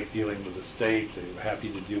 They liked dealing with the state. They were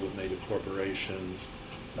happy to deal with native corporations.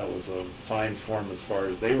 That was a fine form as far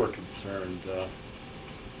as they were concerned,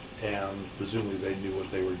 and presumably they knew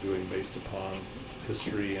what they were doing based upon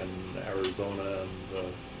history in Arizona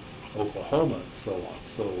and Oklahoma and so on.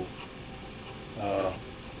 So,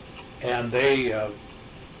 and they,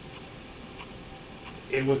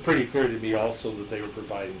 it was pretty clear to me also that they were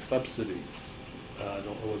providing subsidies. I don't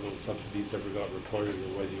know whether those subsidies ever got reported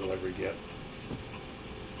or whether you'll ever get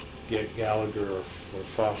Gallagher or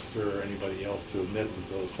Foster or anybody else to admit that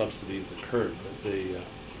those subsidies occurred. But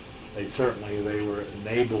they certainly, they were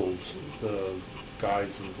enabled the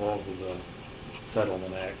guys involved with the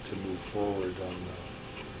Settlement Act to move forward on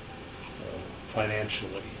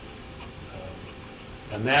financially.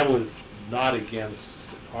 And that was not against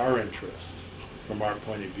our interest. From our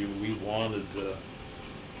point of view, we wanted the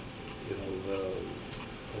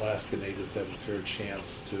Alaska Natives to have a fair chance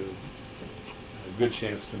a good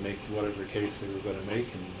chance to make whatever case they were going to make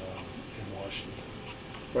in Washington.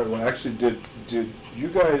 Right, well, actually, did you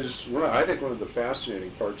guys, I think one of the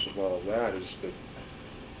fascinating parts of all of that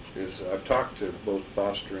is I've talked to both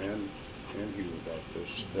Foster and Hugh about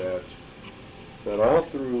this, that all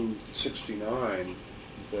through '69,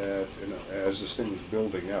 that as this thing was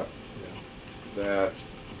building up, that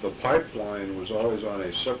the pipeline was always on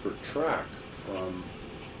a separate track from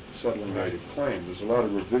settling Right. native claim. There's a lot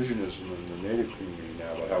of revisionism in the native community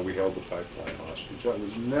now about how we held the pipeline hostage. That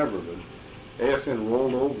was never been. AFN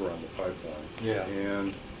rolled over on the pipeline. Yeah.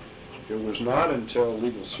 And it was not until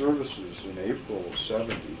Legal Services in April of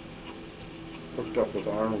 '70 hooked up with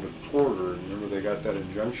Arnold and Porter, and remember they got that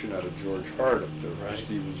injunction out of George Hart up there Right. in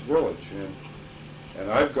Stevens Village. And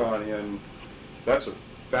I've gone in, that's a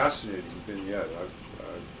fascinating vignette.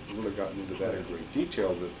 I've really gotten into that in great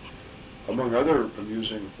detail, that among other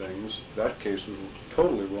amusing things, that case was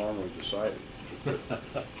totally wrongly decided.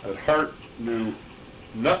 That Hart knew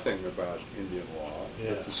nothing about Indian law,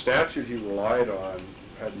 Yeah. that the statute he relied on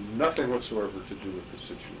had nothing whatsoever to do with the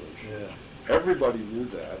situation. Yeah. Everybody knew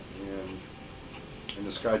that, and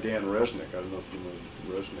this guy Dan Resnick, I don't know if you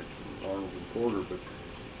know Resnick from Arnold and Porter, but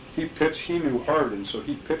he knew Hart, and so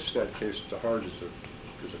he pitched that case to Hart as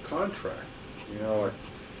a contract.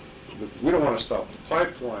 Like, we don't want to stop the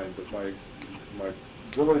pipeline, but my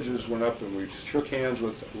villages went up and we shook hands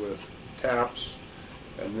with TAPS,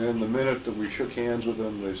 and then the minute that we shook hands with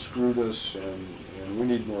them, they screwed us, and we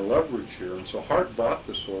need more leverage here. And so Hart bought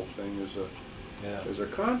this whole thing as a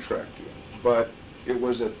contract deal. But it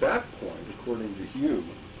was at that point, according to Hugh,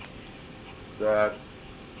 that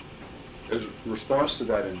as a response to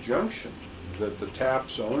that injunction, that the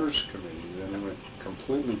TAPS Owners Committee then went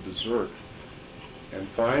completely berserk. And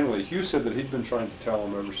finally, Hugh said that he'd been trying to tell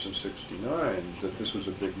them ever since '69 that this was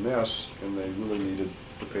a big mess and they really needed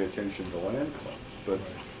to pay attention to land claims. But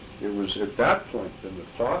it was at that point then that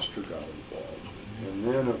Foster got involved. And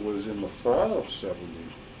then it was in the fall of '70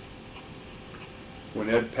 when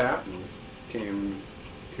Ed Patton came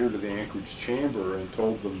here to the Anchorage Chamber and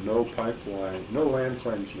told them no pipeline, no land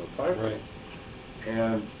claims, no pipeline. Right.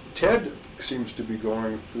 And Ted seems to be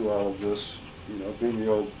going through all of this, being the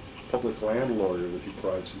old public land lawyer that he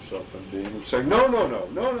prides himself on being, and saying, no,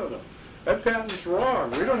 Ed Patton's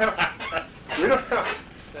wrong. We don't have,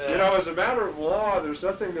 as a matter of law, there's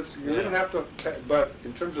nothing we don't have to, but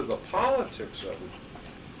in terms of the politics of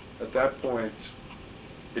it, at that point,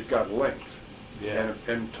 it got linked. Yeah.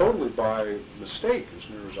 And totally by mistake, as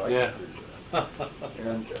near as I can figure out.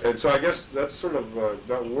 And so I guess that's sort of,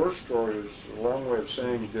 that war story is a long way of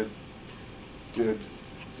saying, did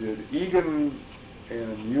Egan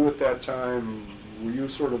and you at that time, were you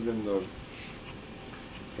sort of in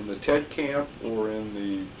the Ted camp or in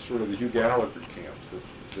the sort of the Hugh Gallagher camp?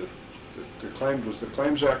 Was the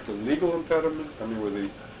Claims Act a legal impediment? I mean,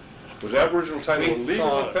 was Aboriginal title a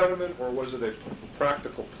legal impediment, or was it a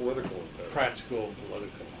practical political impediment? Practical and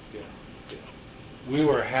political, yeah. We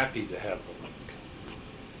were happy to have the link.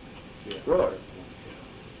 Yeah. Really?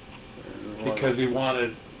 Yeah. Because we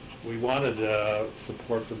wanted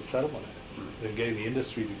support for the Settlement Act. They gave the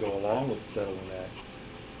industry to go along with the Settlement Act.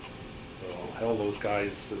 So, hell, those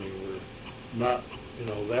guys, I mean, were not,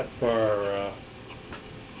 that far,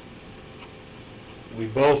 we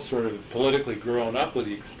both sort of politically grown up with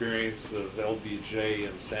the experience of LBJ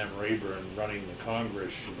and Sam Rayburn running the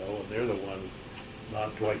Congress, and they're the ones,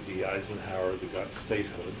 not Dwight D. Eisenhower, that got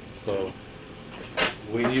statehood. So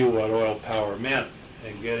we knew what oil power meant,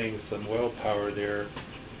 and getting some oil power there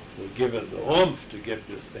would give it the oomph to get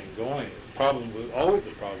this thing going. Always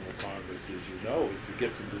the problem with Congress, as you know, is to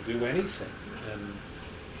get them to do anything.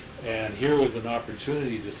 And here was an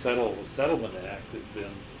opportunity to settle the Settlement Act that had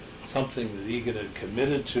been something that Egan had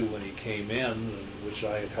committed to when he came in, and which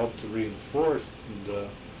I had helped to reinforce, and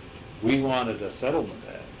we wanted a Settlement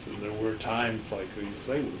Act. And there were times, like you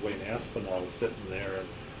say, with Wayne Aspinall sitting there and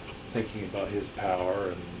thinking about his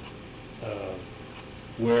power, and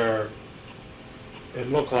where it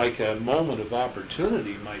looked like a moment of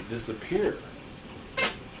opportunity might disappear.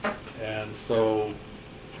 And so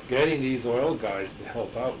getting these oil guys to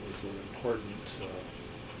help out was an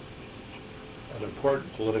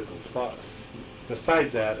important political plus.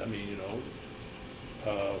 Besides that, I mean,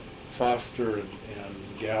 Foster and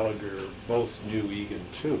Gallagher both knew Egan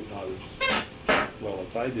too, not as well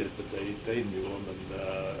as I did, but they knew him,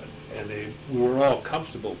 and we were all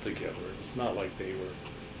comfortable together. It's not like they were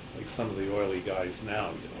like some of the oily guys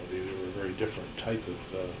now. They were a very different type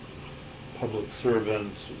of public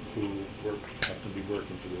servants who have to be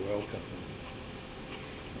working for the oil companies.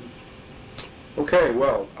 Okay,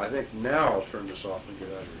 well, I think now I'll turn this off and get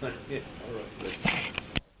out of here. Yeah, all right.